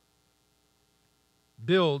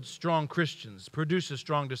builds strong Christians, produces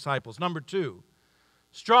strong disciples. Number 2,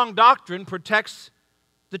 strong doctrine protects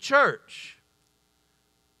the church.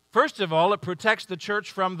 First of all, it protects the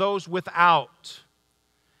church from those without.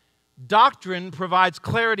 Doctrine provides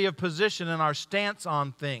clarity of position in our stance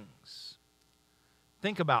on things.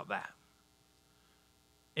 Think about that.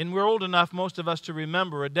 And we're old enough, most of us, to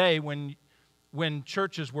remember a day when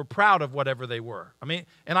churches were proud of whatever they were. I mean,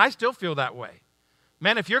 and I still feel that way.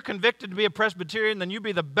 Man, if you're convicted to be a Presbyterian, then you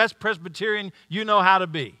be the best Presbyterian you know how to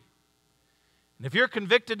be. And if you're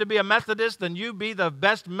convicted to be a Methodist, then you be the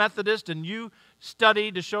best Methodist, and you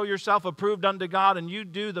study to show yourself approved unto God, and you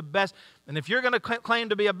do the best. And if you're going to claim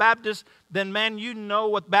to be a Baptist, then, man, you know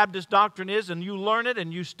what Baptist doctrine is, and you learn it,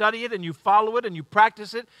 and you study it, and you follow it, and you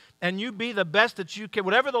practice it, and you be the best that you can,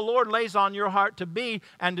 whatever the Lord lays on your heart to be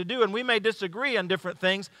and to do. And we may disagree on different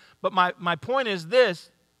things, but my point is this.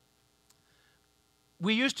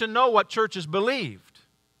 We used to know what churches believed,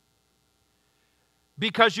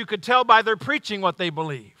 because you could tell by their preaching what they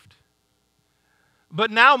believed. But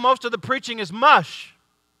now most of the preaching is mush,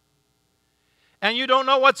 and you don't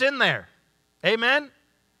know what's in there. Amen?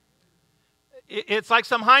 It's like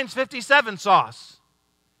some Heinz 57 sauce.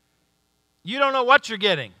 You don't know what you're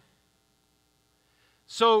getting.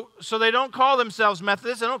 So they don't call themselves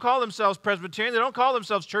Methodists, they don't call themselves Presbyterian, they don't call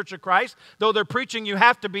themselves Church of Christ, though they're preaching you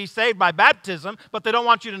have to be saved by baptism, but they don't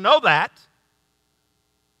want you to know that.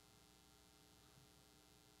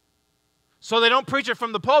 So they don't preach it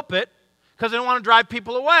from the pulpit because they don't want to drive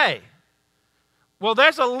people away. Well,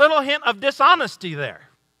 there's a little hint of dishonesty there.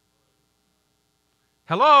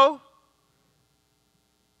 Hello?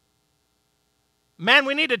 Man,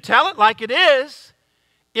 we need to tell it like it is.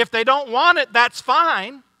 If they don't want it, that's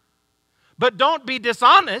fine. But don't be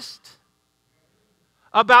dishonest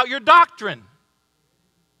about your doctrine.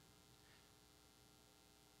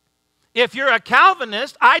 If you're a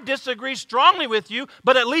Calvinist, I disagree strongly with you,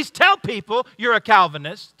 but at least tell people you're a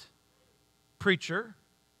Calvinist, preacher.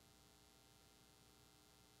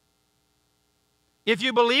 If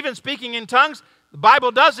you believe in speaking in tongues, the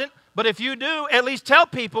Bible doesn't, but if you do, at least tell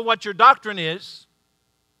people what your doctrine is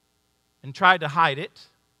and try to hide it.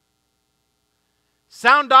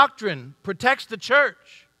 Sound doctrine protects the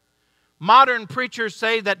church. Modern preachers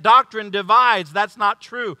say that doctrine divides. That's not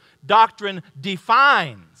true. Doctrine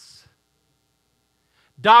defines.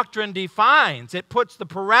 Doctrine defines. It puts the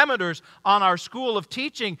parameters on our school of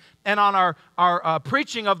teaching and on our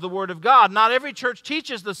preaching of the Word of God. Not every church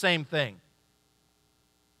teaches the same thing.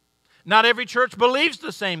 Not every church believes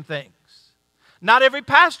the same things. Not every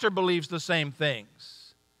pastor believes the same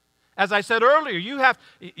things. As I said earlier,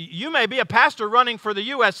 you may be a pastor running for the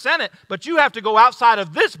U.S. Senate, but you have to go outside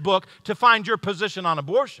of this book to find your position on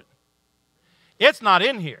abortion. It's not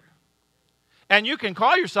in here. And you can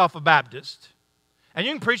call yourself a Baptist, and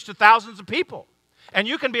you can preach to thousands of people, and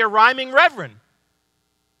you can be a rhyming reverend,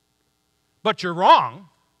 but you're wrong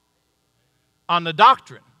on the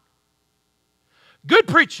doctrine. Good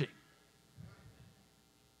preaching.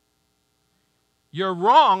 You're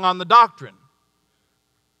wrong on the doctrine.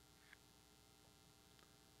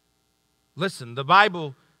 Listen, the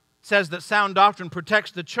Bible says that sound doctrine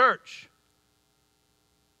protects the church.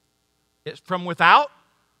 It's from without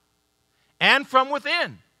and from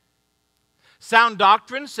within. Sound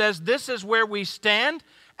doctrine says this is where we stand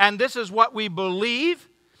and this is what we believe.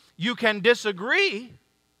 You can disagree.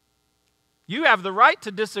 You have the right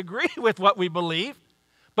to disagree with what we believe,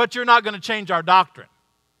 but you're not going to change our doctrine.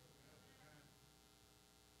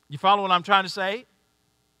 You follow what I'm trying to say?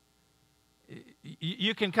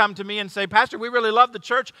 You can come to me and say, Pastor, we really love the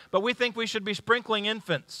church, but we think we should be sprinkling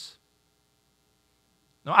infants.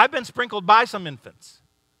 No, I've been sprinkled by some infants.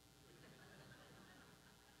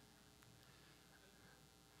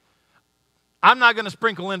 I'm not going to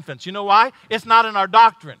sprinkle infants. You know why? It's not in our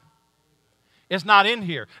doctrine. It's not in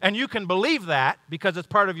here. And you can believe that because it's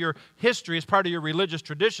part of your history, it's part of your religious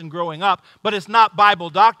tradition growing up, but it's not Bible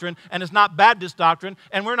doctrine and it's not Baptist doctrine,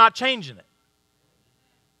 and we're not changing it.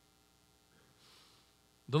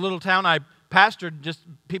 The little town I pastored, just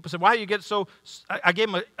people said, why do you get so... I gave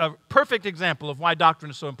them a perfect example of why doctrine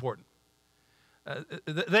is so important.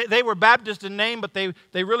 They were Baptist in name, but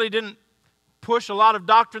they really didn't push a lot of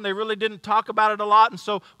doctrine. They really didn't talk about it a lot. And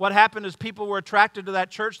so what happened is people were attracted to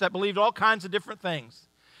that church that believed all kinds of different things.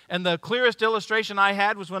 And the clearest illustration I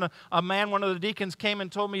had was when a man, one of the deacons, came and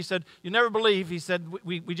told me, he said, you never believe, he said,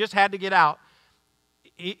 we just had to get out.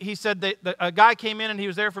 He said that a guy came in and he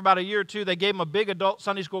was there for about a year or two. They gave him a big adult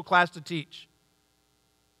Sunday school class to teach.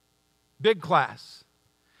 Big class.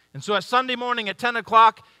 And so at Sunday morning at 10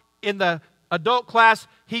 o'clock in the adult class,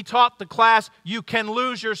 he taught the class, you can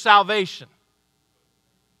lose your salvation.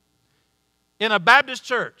 In a Baptist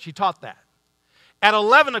church, he taught that. At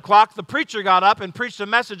 11 o'clock, the preacher got up and preached a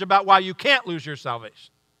message about why you can't lose your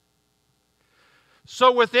salvation.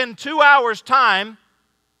 So within 2 hours' time,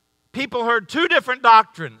 people heard two different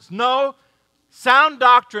doctrines. No, sound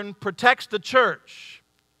doctrine protects the church.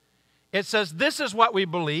 It says, this is what we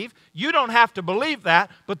believe. You don't have to believe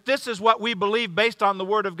that, but this is what we believe based on the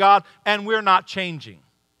Word of God, and we're not changing.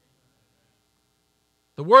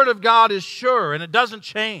 The Word of God is sure, and it doesn't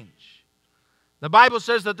change. The Bible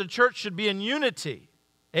says that the church should be in unity.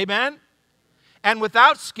 Amen? And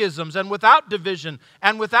without schisms, and without division,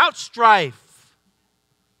 and without strife.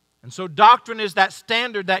 And so doctrine is that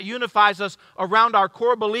standard that unifies us around our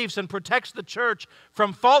core beliefs and protects the church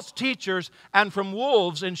from false teachers and from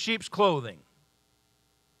wolves in sheep's clothing.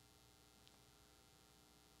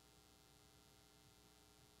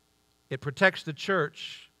 It protects the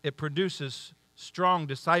church. It produces strong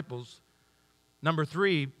disciples. Number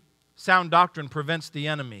 3, sound doctrine prevents the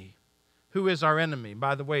enemy. Who is our enemy?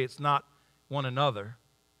 By the way, it's not one another.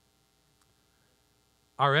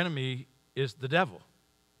 Our enemy is the devil.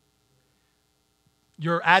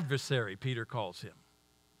 Your adversary, Peter calls him.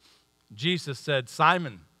 Jesus said,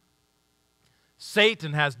 Simon,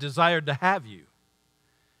 Satan has desired to have you,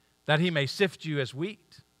 that he may sift you as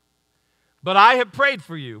wheat. But I have prayed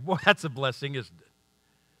for you. Boy, that's a blessing, isn't it?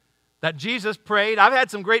 That Jesus prayed. I've had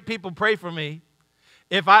some great people pray for me.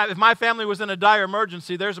 If my family was in a dire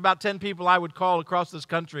emergency, there's about 10 people I would call across this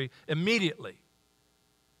country immediately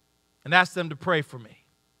and ask them to pray for me.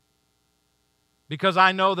 Because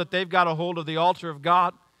I know that they've got a hold of the altar of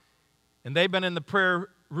God, and they've been in the prayer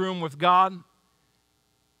room with God,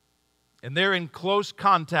 and they're in close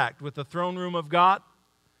contact with the throne room of God.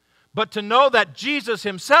 But to know that Jesus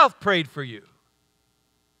himself prayed for you,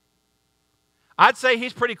 I'd say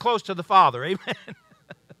he's pretty close to the Father, amen?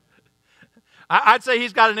 I'd say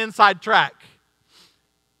he's got an inside track.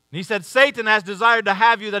 And he said, Satan has desired to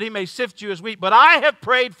have you that he may sift you as wheat, but I have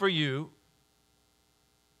prayed for you.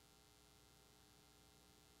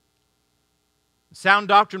 Sound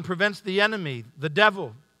doctrine prevents the enemy, the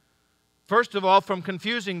devil, first of all, from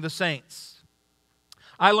confusing the saints.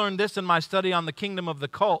 I learned this in my study on the kingdom of the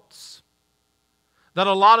cults, that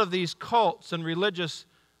a lot of these cults and religious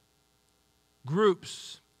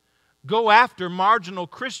groups go after marginal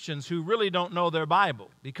Christians who really don't know their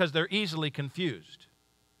Bible because they're easily confused.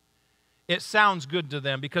 It sounds good to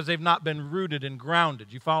them because they've not been rooted and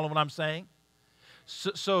grounded. You follow what I'm saying?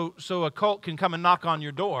 So a cult can come and knock on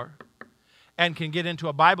your door and can get into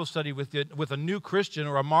a Bible study with a new Christian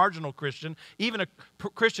or a marginal Christian, even a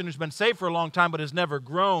Christian who's been saved for a long time but has never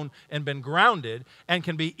grown and been grounded, and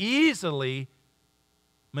can be easily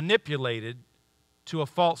manipulated to a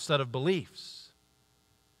false set of beliefs.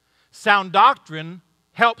 Sound doctrine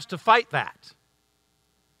helps to fight that.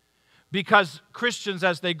 Because Christians,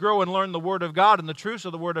 as they grow and learn the Word of God and the truths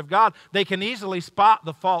of the Word of God, they can easily spot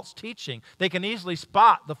the false teaching. They can easily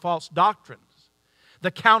spot the false doctrines,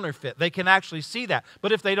 the counterfeit. They can actually see that.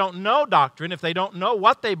 But if they don't know doctrine, if they don't know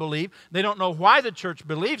what they believe, they don't know why the church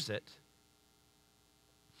believes it.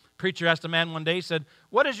 Preacher asked a man one day, he said,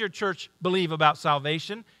 what does your church believe about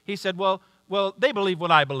salvation? He said, well, they believe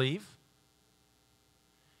what I believe.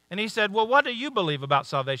 And he said, well, what do you believe about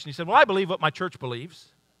salvation? He said, well, I believe what my church believes.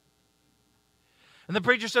 And the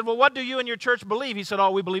preacher said, well, what do you and your church believe? He said,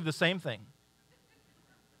 oh, we believe the same thing.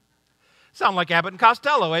 Sound like Abbott and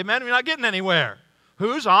Costello, amen? We're not getting anywhere.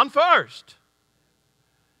 Who's on first?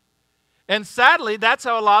 And sadly, that's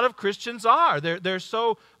how a lot of Christians are. They're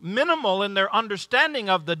so minimal in their understanding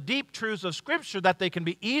of the deep truths of Scripture that they can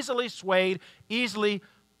be easily swayed, easily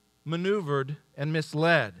maneuvered, and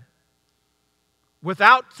misled.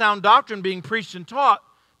 Without sound doctrine being preached and taught,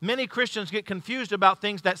 many Christians get confused about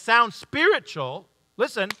things that sound spiritual.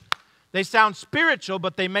 Listen, they sound spiritual,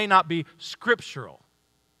 but they may not be scriptural.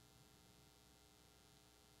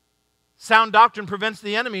 Sound doctrine prevents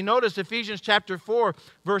the enemy. Notice Ephesians chapter 4,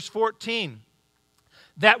 verse 14.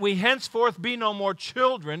 That we henceforth be no more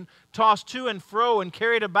children, tossed to and fro and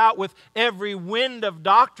carried about with every wind of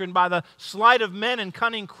doctrine by the sleight of men and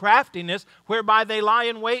cunning craftiness, whereby they lie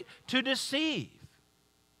in wait to deceive.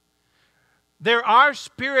 There are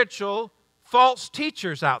spiritual false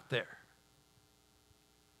teachers out there.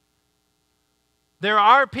 There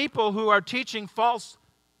are people who are teaching false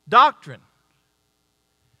doctrine.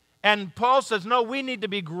 And Paul says, no, we need to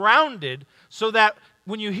be grounded so that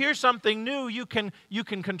when you hear something new, you can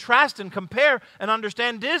contrast and compare and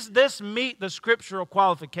understand, does this meet the scriptural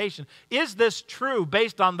qualification? Is this true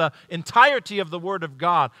based on the entirety of the Word of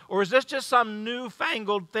God? Or is this just some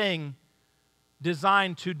newfangled thing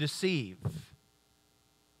designed to deceive?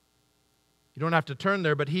 You don't have to turn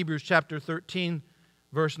there, but Hebrews chapter 13,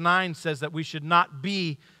 verse 9 says that we should not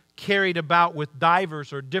be carried about with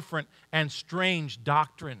divers or different and strange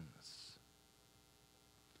doctrines.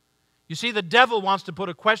 You see, the devil wants to put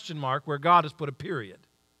a question mark where God has put a period.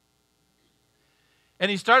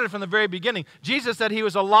 And he started from the very beginning. Jesus said he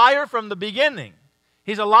was a liar from the beginning.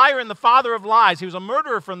 He's a liar and the father of lies. He was a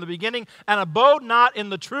murderer from the beginning and abode not in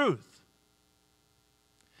the truth.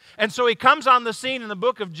 And so he comes on the scene in the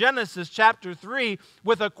book of Genesis chapter 3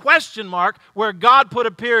 with a question mark where God put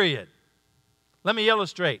a period. Let me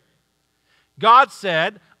illustrate. God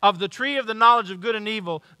said, of the tree of the knowledge of good and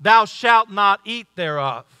evil, thou shalt not eat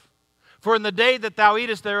thereof. For in the day that thou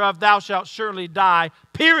eatest thereof, thou shalt surely die.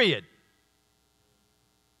 Period.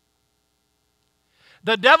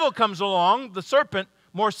 The devil comes along, the serpent,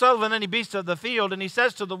 more subtle than any beast of the field, and he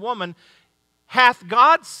says to the woman, hath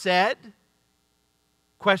God said?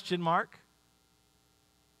 Question mark.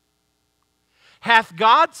 Hath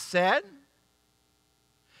God said?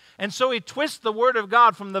 And so he twists the word of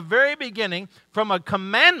God from the very beginning, from a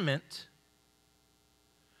commandment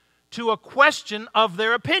to a question of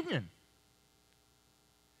their opinion.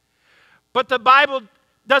 But the Bible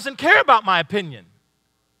doesn't care about my opinion.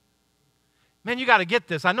 Man, you got to get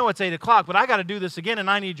this. I know it's 8 o'clock, but I got to do this again, and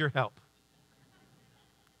I need your help.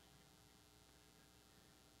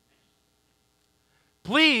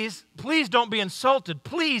 Please, please don't be insulted.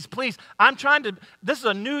 Please, please. I'm trying to, this is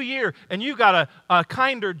a new year, and you got a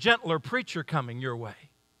kinder, gentler preacher coming your way.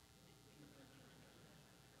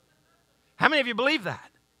 How many of you believe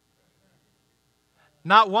that?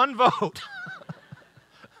 Not one vote.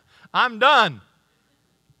 I'm done.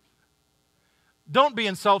 Don't be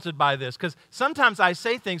insulted by this, because sometimes I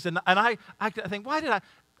say things and I think, why did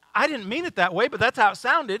I didn't mean it that way, but that's how it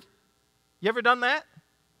sounded. You ever done that?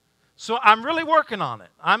 So I'm really working on it.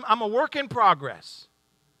 I'm a work in progress.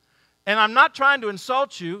 And I'm not trying to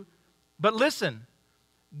insult you, but listen,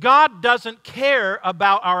 God doesn't care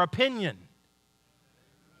about our opinion.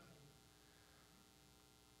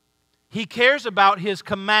 He cares about His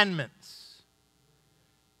commandments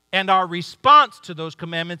and our response to those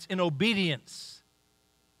commandments in obedience.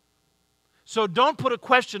 So don't put a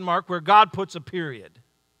question mark where God puts a period.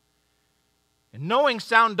 And knowing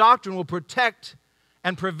sound doctrine will protect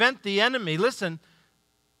and prevent the enemy. Listen,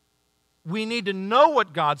 we need to know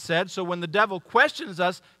what God said, so when the devil questions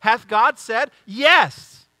us, hath God said?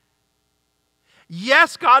 Yes.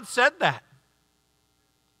 Yes, God said that.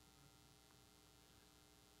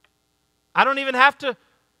 I don't even have to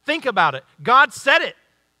think about it. God said it.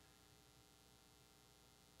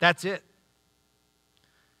 That's it.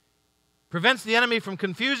 Prevents the enemy from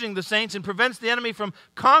confusing the saints and prevents the enemy from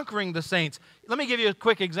conquering the saints. Let me give you a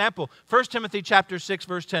quick example. 1 Timothy chapter 6,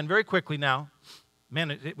 verse 10. Very quickly now.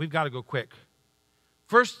 Man, we've got to go quick.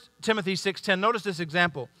 1 Timothy 6:10. Notice this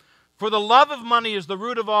example. For the love of money is the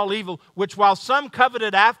root of all evil, which while some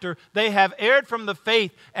coveted after, they have erred from the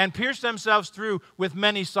faith and pierced themselves through with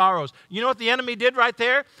many sorrows. You know what the enemy did right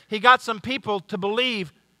there? He got some people to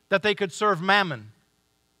believe that they could serve mammon.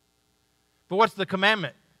 But what's the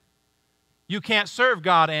commandment? You can't serve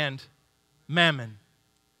God and mammon.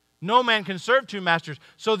 No man can serve two masters.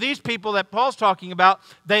 So these people that Paul's talking about,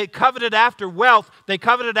 they coveted after wealth, they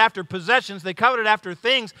coveted after possessions, they coveted after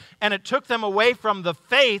things, and it took them away from the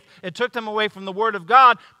faith, it took them away from the Word of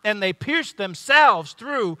God, and they pierced themselves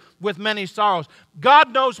through with many sorrows.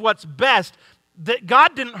 God knows what's best. That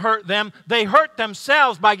God didn't hurt them, they hurt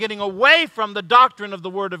themselves by getting away from the doctrine of the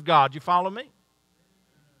Word of God. You follow me?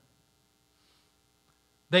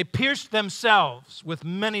 They pierced themselves with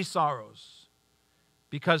many sorrows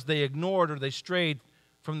because they ignored or they strayed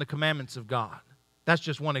from the commandments of God. That's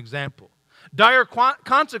just one example. Dire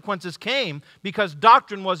consequences came because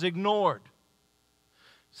doctrine was ignored.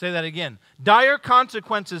 Say that again. Dire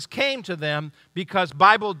consequences came to them because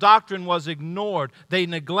Bible doctrine was ignored. They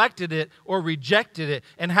neglected it or rejected it.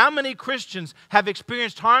 And how many Christians have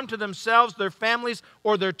experienced harm to themselves, their families,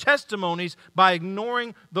 or their testimonies by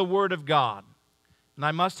ignoring the Word of God? And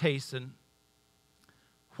I must hasten.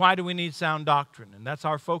 Why do we need sound doctrine? And that's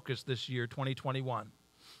our focus this year, 2021.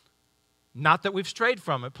 Not that we've strayed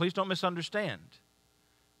from it. Please don't misunderstand.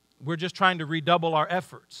 We're just trying to redouble our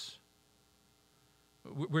efforts.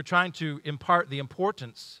 We're trying to impart the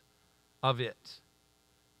importance of it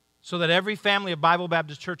so that every family of Bible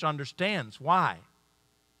Baptist Church understands why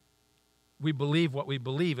we believe what we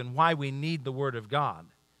believe and why we need the Word of God.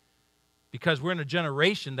 Because we're in a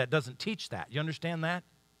generation that doesn't teach that. You understand that?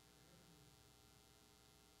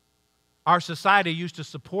 Our society used to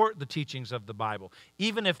support the teachings of the Bible,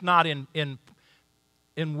 even if not in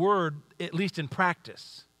word, at least in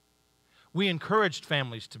practice. We encouraged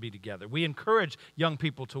families to be together. We encouraged young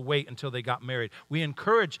people to wait until they got married. We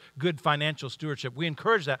encourage good financial stewardship. We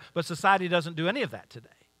encourage that, but society doesn't do any of that today.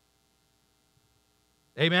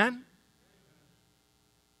 Amen?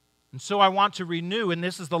 And so I want to renew, and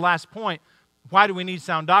this is the last point, Why do we need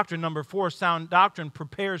sound doctrine? Number 4, sound doctrine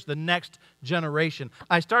prepares the next generation.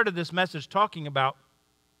 I started this message talking about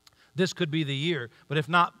this could be the year, but if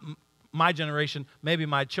not my generation, maybe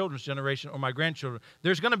my children's generation or my grandchildren.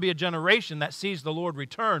 There's going to be a generation that sees the Lord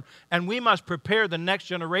return, and we must prepare the next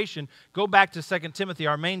generation. Go back to 2 Timothy,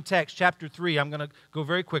 our main text, chapter 3. I'm going to go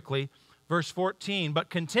very quickly. Verse 14, but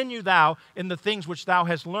continue thou in the things which thou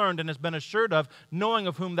hast learned and hast been assured of, knowing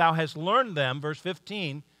of whom thou hast learned them. Verse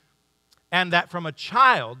 15, and that from a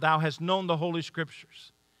child thou hast known the Holy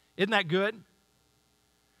Scriptures. Isn't that good?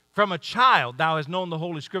 From a child thou hast known the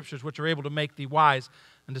Holy Scriptures, which are able to make thee wise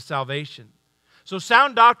unto salvation. So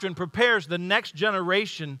sound doctrine prepares the next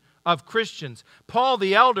generation of Christians. Paul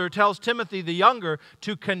the elder tells Timothy the younger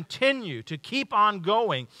to continue, to keep on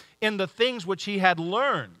going in the things which he had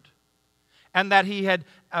learned and that he had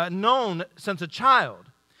known since a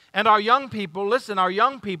child. And our young people, listen, our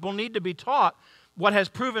young people need to be taught what has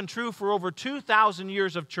proven true for over 2,000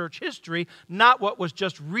 years of church history, not what was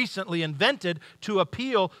just recently invented to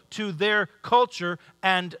appeal to their culture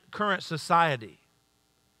and current society.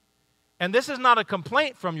 And this is not a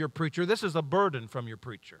complaint from your preacher, this is a burden from your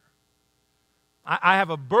preacher. I have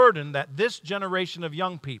a burden that this generation of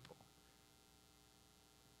young people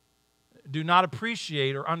do not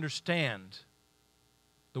appreciate or understand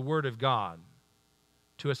the Word of God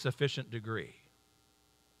to a sufficient degree.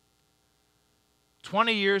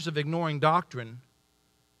 20 years of ignoring doctrine,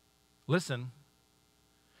 listen,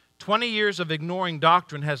 20 years of ignoring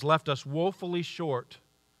doctrine has left us woefully short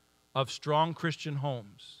of strong Christian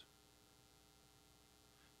homes.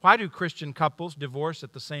 Why do Christian couples divorce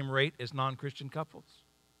at the same rate as non-Christian couples?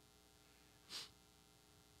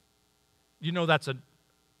 You know that's a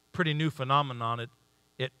pretty new phenomenon.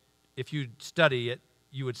 If you study it,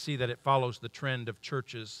 you would see that it follows the trend of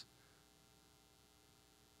churches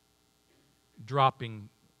dropping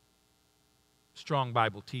strong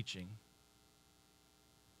Bible teaching.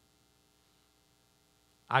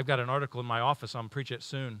 I've got an article in my office, I'll preach it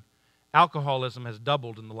soon. Alcoholism has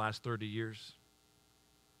doubled in the last 30 years.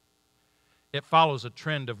 It follows a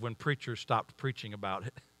trend of when preachers stopped preaching about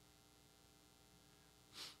it.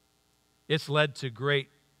 It's led to great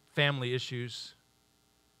family issues.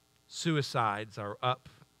 Suicides are up.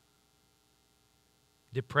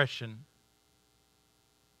 Depression.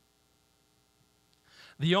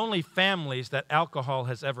 The only families that alcohol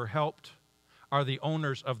has ever helped are the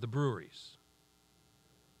owners of the breweries.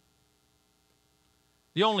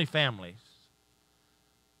 The only families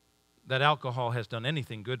that alcohol has done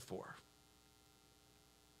anything good for.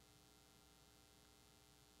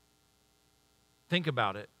 Think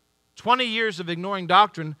about it. 20 years of ignoring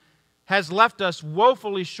doctrine has left us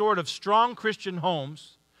woefully short of strong Christian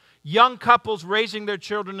homes, young couples raising their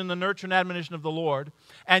children in the nurture and admonition of the Lord,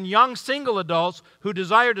 and young single adults who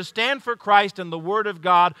desire to stand for Christ and the Word of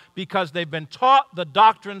God because they've been taught the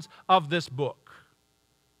doctrines of this book.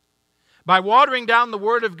 By watering down the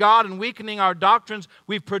Word of God and weakening our doctrines,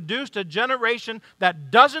 we've produced a generation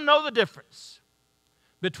that doesn't know the difference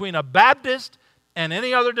between a Baptist and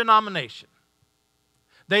any other denomination.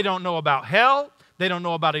 They don't know about hell. They don't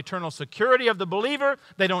know about eternal security of the believer.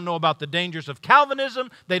 They don't know about the dangers of Calvinism.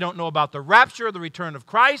 They don't know about the rapture or the return of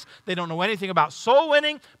Christ. They don't know anything about soul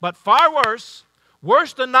winning. But far worse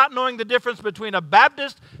than not knowing the difference between a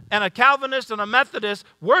Baptist and a Calvinist and a Methodist,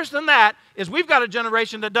 worse than that is we've got a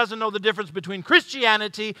generation that doesn't know the difference between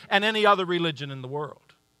Christianity and any other religion in the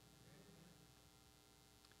world.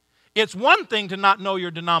 It's one thing to not know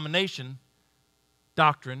your denomination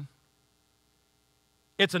doctrine.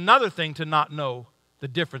 It's another thing to not know the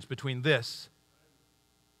difference between this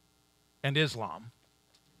and Islam,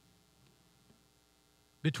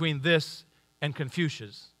 between this and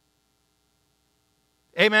Confucius.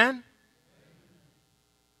 Amen?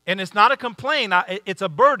 And it's not a complaint, it's a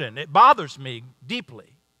burden. It bothers me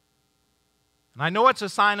deeply. And I know it's a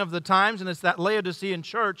sign of the times, and it's that Laodicean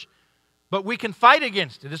church, but we can fight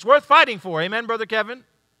against it. It's worth fighting for. Amen, Brother Kevin?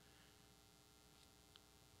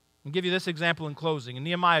 I'll give you this example in closing. In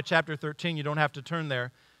Nehemiah chapter 13, you don't have to turn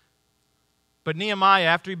there. But Nehemiah,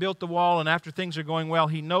 after he built the wall and after things are going well,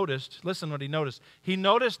 he noticed, listen what he noticed. He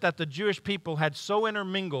noticed that the Jewish people had so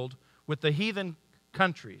intermingled with the heathen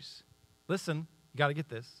countries. Listen, you got to get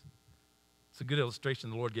this. It's a good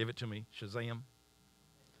illustration. The Lord gave it to me. Shazam.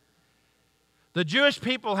 The Jewish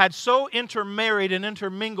people had so intermarried and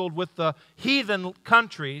intermingled with the heathen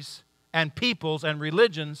countries and peoples and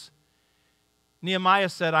religions. Nehemiah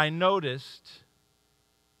said, I noticed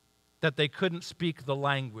that they couldn't speak the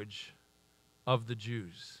language of the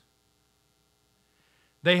Jews.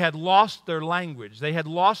 They had lost their language. They had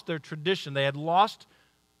lost their tradition. They had lost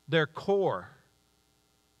their core.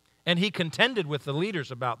 And he contended with the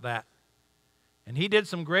leaders about that. And he did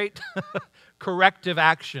some great corrective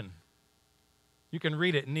action. You can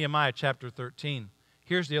read it in Nehemiah chapter 13.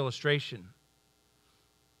 Here's the illustration.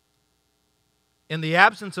 In the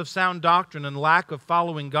absence of sound doctrine and lack of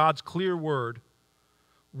following God's clear word,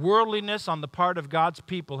 worldliness on the part of God's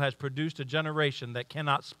people has produced a generation that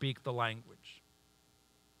cannot speak the language.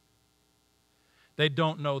 They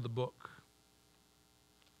don't know the book.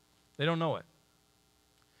 They don't know it.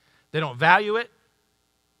 They don't value it.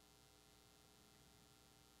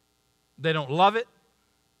 They don't love it.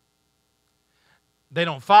 They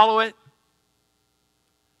don't follow it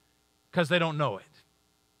because they don't know it.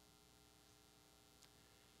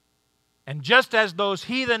 And just as those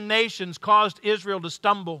heathen nations caused Israel to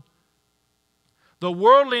stumble, the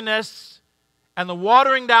worldliness and the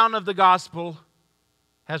watering down of the gospel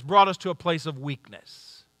has brought us to a place of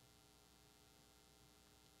weakness.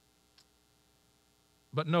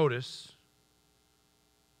 But notice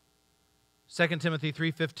 2 Timothy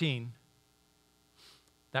 3:15,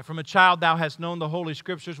 that from a child thou hast known the Holy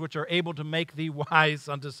Scriptures, which are able to make thee wise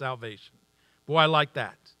unto salvation. Boy, I like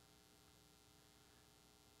that.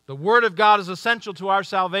 The Word of God is essential to our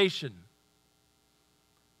salvation.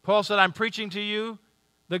 Paul said, I'm preaching to you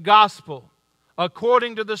the gospel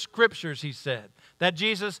according to the Scriptures, he said. That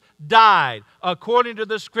Jesus died according to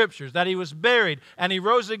the Scriptures, that he was buried and he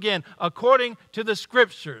rose again according to the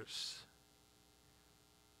Scriptures.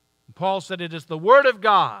 Paul said it is the Word of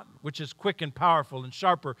God, which is quick and powerful and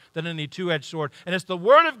sharper than any two-edged sword. And it's the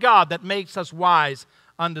Word of God that makes us wise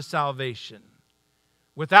unto salvation.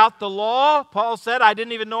 Without the law, Paul said, I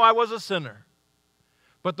didn't even know I was a sinner.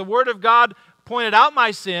 But the Word of God pointed out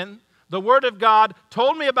my sin. The Word of God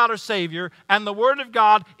told me about a Savior. And the Word of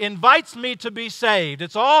God invites me to be saved.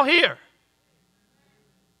 It's all here.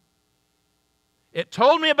 It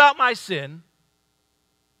told me about my sin.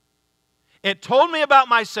 It told me about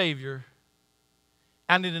my Savior.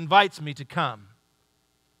 And it invites me to come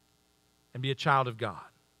and be a child of God.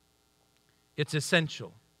 It's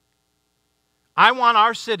essential. I want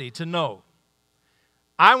our city to know.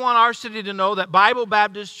 I want our city to know that Bible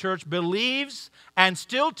Baptist Church believes and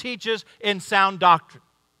still teaches in sound doctrine.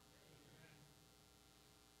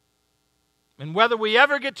 And whether we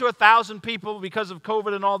ever get to 1,000 people because of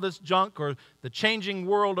COVID and all this junk, or the changing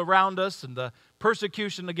world around us and the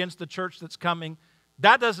persecution against the church that's coming,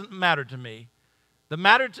 that doesn't matter to me.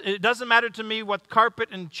 It doesn't matter to me what carpet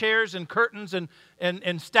and chairs and curtains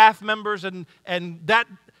and staff members and that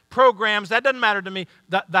programs, that doesn't matter to me.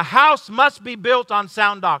 The house must be built on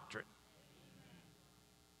sound doctrine.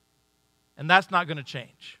 And that's not going to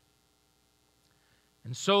change.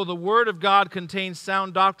 And so the Word of God contains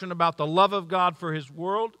sound doctrine about the love of God for His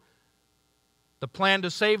world, the plan to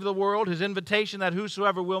save the world, His invitation that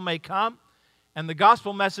whosoever will may come, and the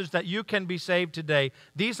gospel message that you can be saved today.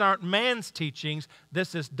 These aren't man's teachings.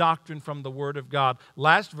 This is doctrine from the Word of God.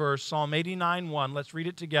 Last verse, Psalm 89:1. Let's read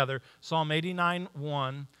it together. Psalm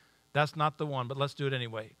 89:1. That's not the one, but let's do it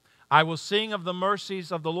anyway. I will sing of the mercies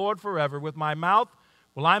of the Lord forever. With my mouth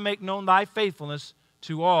will I make known thy faithfulness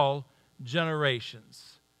to all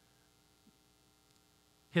generations.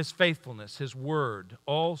 His faithfulness, His word,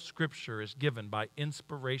 all Scripture is given by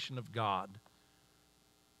inspiration of God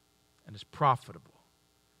and is profitable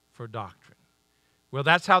for doctrine. Well,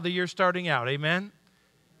 that's how the year's starting out, amen?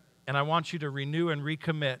 And I want you to renew and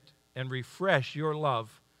recommit and refresh your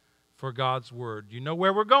love for God's Word. You know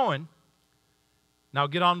where we're going. Now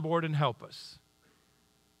get on board and help us.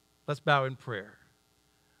 Let's bow in prayer.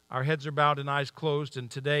 Our heads are bowed and eyes closed,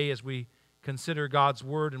 and today as we consider God's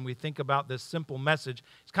Word and we think about this simple message,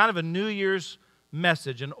 it's kind of a New Year's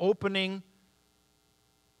message, an opening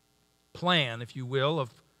plan, if you will,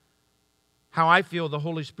 of how I feel the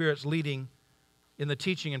Holy Spirit's leading in the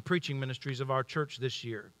teaching and preaching ministries of our church this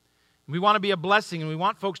year. We want to be a blessing, and we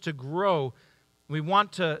want folks to grow. We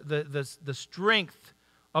want the strength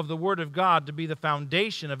of the Word of God to be the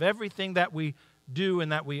foundation of everything that we do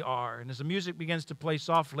and that we are. And as the music begins to play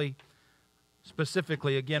softly,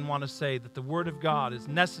 specifically, again, want to say that the Word of God is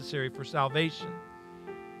necessary for salvation.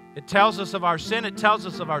 It tells us of our sin. It tells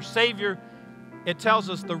us of our Savior. It tells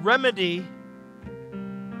us the remedy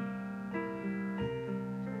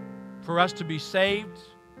for us to be saved,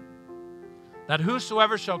 that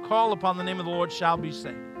whosoever shall call upon the name of the Lord shall be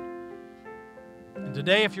saved. And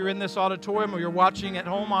today, if you're in this auditorium or you're watching at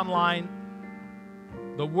home online,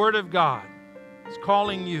 the Word of God is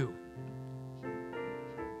calling you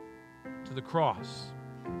to the cross,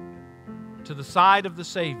 to the side of the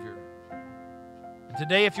Savior. And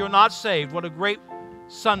today, if you're not saved, what a great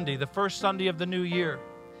Sunday, the first Sunday of the new year,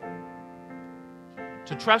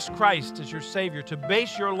 to trust Christ as your Savior, to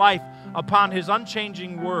base your life upon His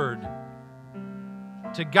unchanging Word,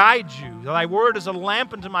 to guide you. Thy Word is a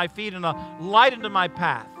lamp unto my feet and a light unto my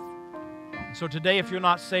path. And so today, if you're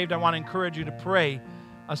not saved, I want to encourage you to pray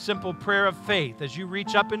a simple prayer of faith. As you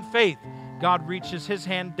reach up in faith, God reaches His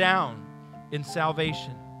hand down in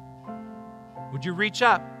salvation. Would you reach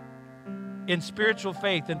up in spiritual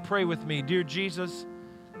faith and pray with me? Dear Jesus,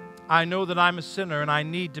 I know that I'm a sinner and I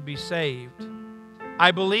need to be saved.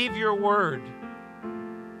 I believe your word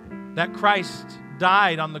that Christ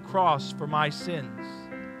died on the cross for my sins.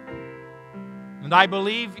 And I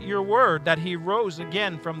believe your word that He rose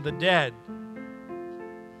again from the dead.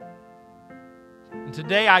 And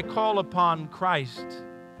today I call upon Christ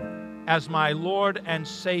as my Lord and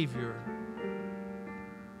Savior.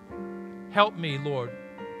 Help me, Lord,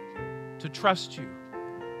 to trust you,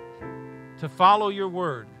 to follow your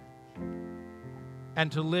word,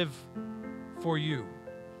 and to live for you.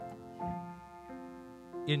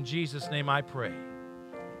 In Jesus' name I pray.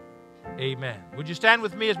 Amen. Would you stand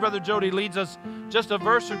with me as Brother Jody leads us just a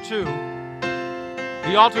verse or two?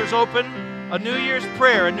 The altar's open. A New Year's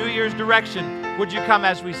prayer, a New Year's direction. Would you come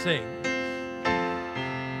as we sing?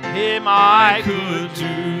 Him I could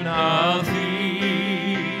do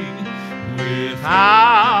nothing.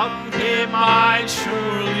 Without Him I'd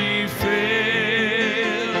surely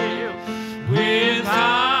fail.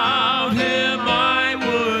 Without Him I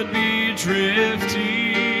would be drifting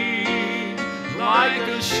like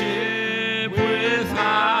a ship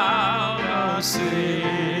without a sail.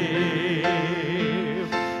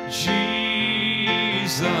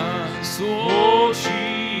 Jesus, oh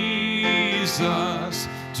Jesus,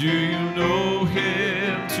 do you know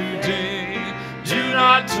Him today? Do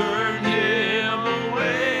not turn Him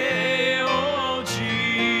away, oh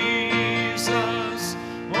Jesus,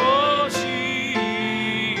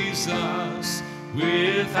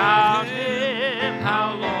 without Him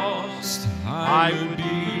how lost I would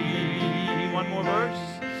be. One more verse.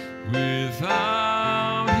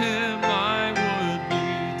 Without Him I would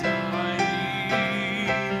be dying.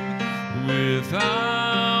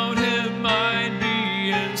 Without Him I'd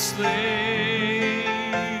be enslaved.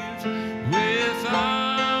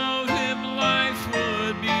 Without Him life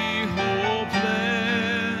would be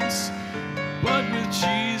hopeless. But with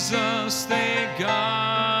Jesus, thank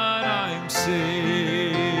God, I'm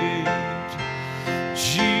saved.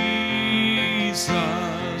 Jesus,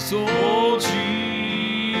 oh Jesus,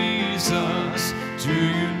 do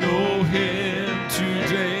you know Him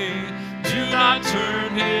today? Do not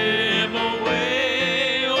turn Him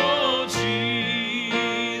away, oh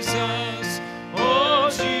Jesus,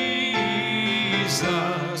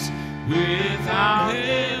 without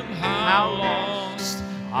Him how lost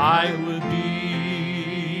I would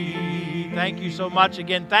be. Thank you so much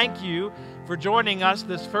again. Thank you for joining us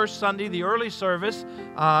this first Sunday, the early service.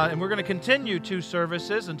 And we're going to continue 2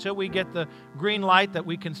 services until we get the green light that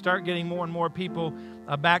we can start getting more and more people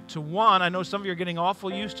back to 1. I know some of you are getting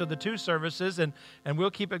awful used to the 2 services, and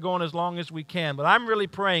we'll keep it going as long as we can. But I'm really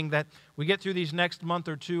praying that we get through these next month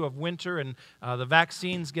or 2 of winter, and the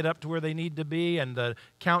vaccines get up to where they need to be, and the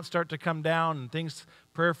counts start to come down, and things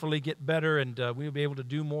prayerfully get better, and we'll be able to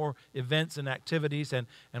do more events and activities. And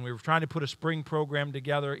we were trying to put a spring program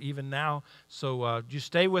together even now. So just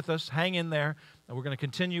stay with us, hang in there. And we're going to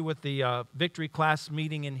continue with the Victory class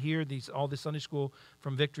meeting in here, all the Sunday school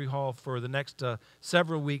from Victory Hall for the next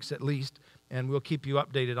several weeks at least, and we'll keep you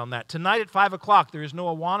updated on that. Tonight at 5 o'clock, there is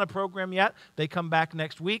no Awana program yet. They come back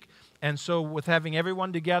next week, and so with having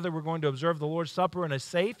everyone together, we're going to observe the Lord's Supper in a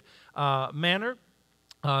safe manner.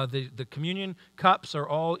 The communion cups are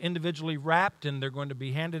all individually wrapped, and they're going to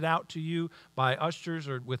be handed out to you by ushers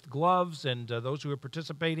or with gloves, and those who are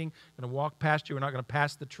participating are going to walk past you. We're not going to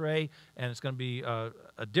pass the tray, and it's going to be a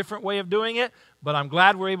different way of doing it, but I'm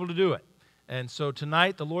glad we're able to do it. And so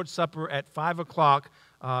tonight, the Lord's Supper at 5 o'clock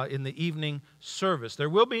in the evening service. There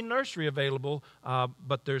will be nursery available,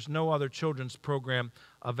 but there's no other children's program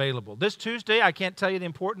available. This Tuesday, I can't tell you the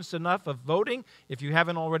importance enough of voting if you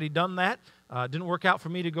haven't already done that. It didn't work out for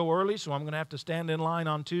me to go early, so I'm going to have to stand in line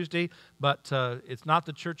on Tuesday, but it's not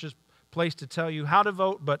the church's place to tell you how to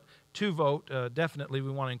vote, but to vote. Definitely,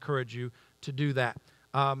 we want to encourage you to do that.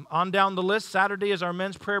 On down the list, Saturday is our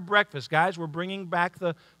men's prayer breakfast. Guys, we're bringing back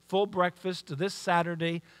the full breakfast this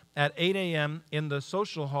Saturday at 8 a.m. in the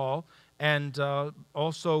social hall, and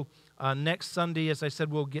also next Sunday, as I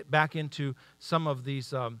said, we'll get back into some of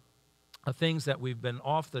these things that we've been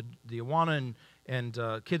off. The Awana and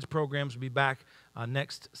kids programs will be back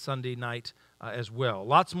next Sunday night as well.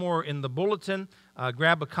 Lots more in the bulletin.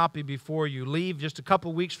 Grab a copy before you leave. Just a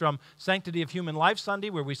couple weeks from Sanctity of Human Life Sunday,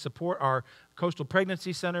 where we support our Coastal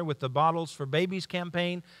Pregnancy Center with the Bottles for Babies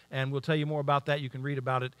campaign, and we'll tell you more about that. You can read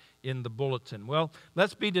about it in the bulletin. Well,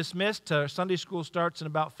 let's be dismissed. Sunday school starts in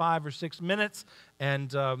about 5 or 6 minutes,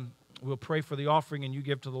 and we'll pray for the offering, and you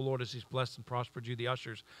give to the Lord as He's blessed and prospered you. The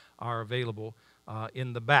ushers are available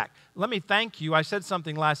in the back. Let me thank you. I said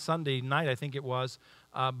something last Sunday night, I think it was,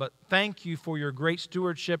 but thank you for your great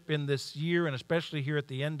stewardship in this year, and especially here at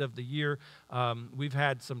the end of the year. We've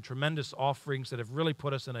had some tremendous offerings that have really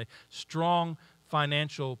put us in a strong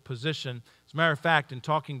financial position. As a matter of fact, in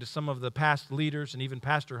talking to some of the past leaders and even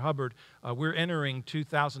Pastor Hubbard, we're entering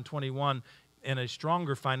 2021 in a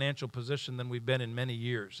stronger financial position than we've been in many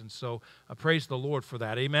years. And so praise the Lord for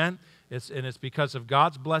that. Amen? It's because of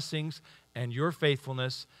God's blessings and your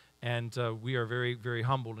faithfulness, and we are very, very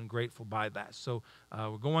humbled and grateful by that. So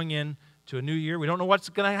we're going into a new year. We don't know what's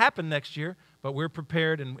going to happen next year, but we're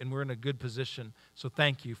prepared and we're in a good position. So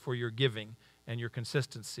thank you for your giving and your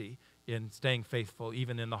consistency in staying faithful,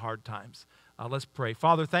 even in the hard times. Let's pray.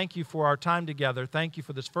 Father, thank you for our time together. Thank you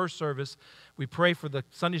for this first service. We pray for the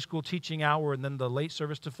Sunday school teaching hour and then the late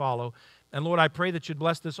service to follow. And Lord, I pray that you'd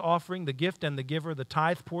bless this offering, the gift and the giver, the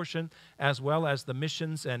tithe portion, as well as the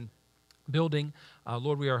missions and building.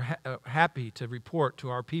 Lord, we are happy to report to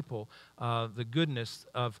our people the goodness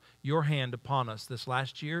of your hand upon us this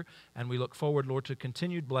last year, and we look forward, Lord, to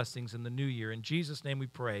continued blessings in the new year. In Jesus' name we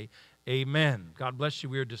pray, amen. God bless you.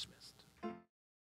 We are dismissed.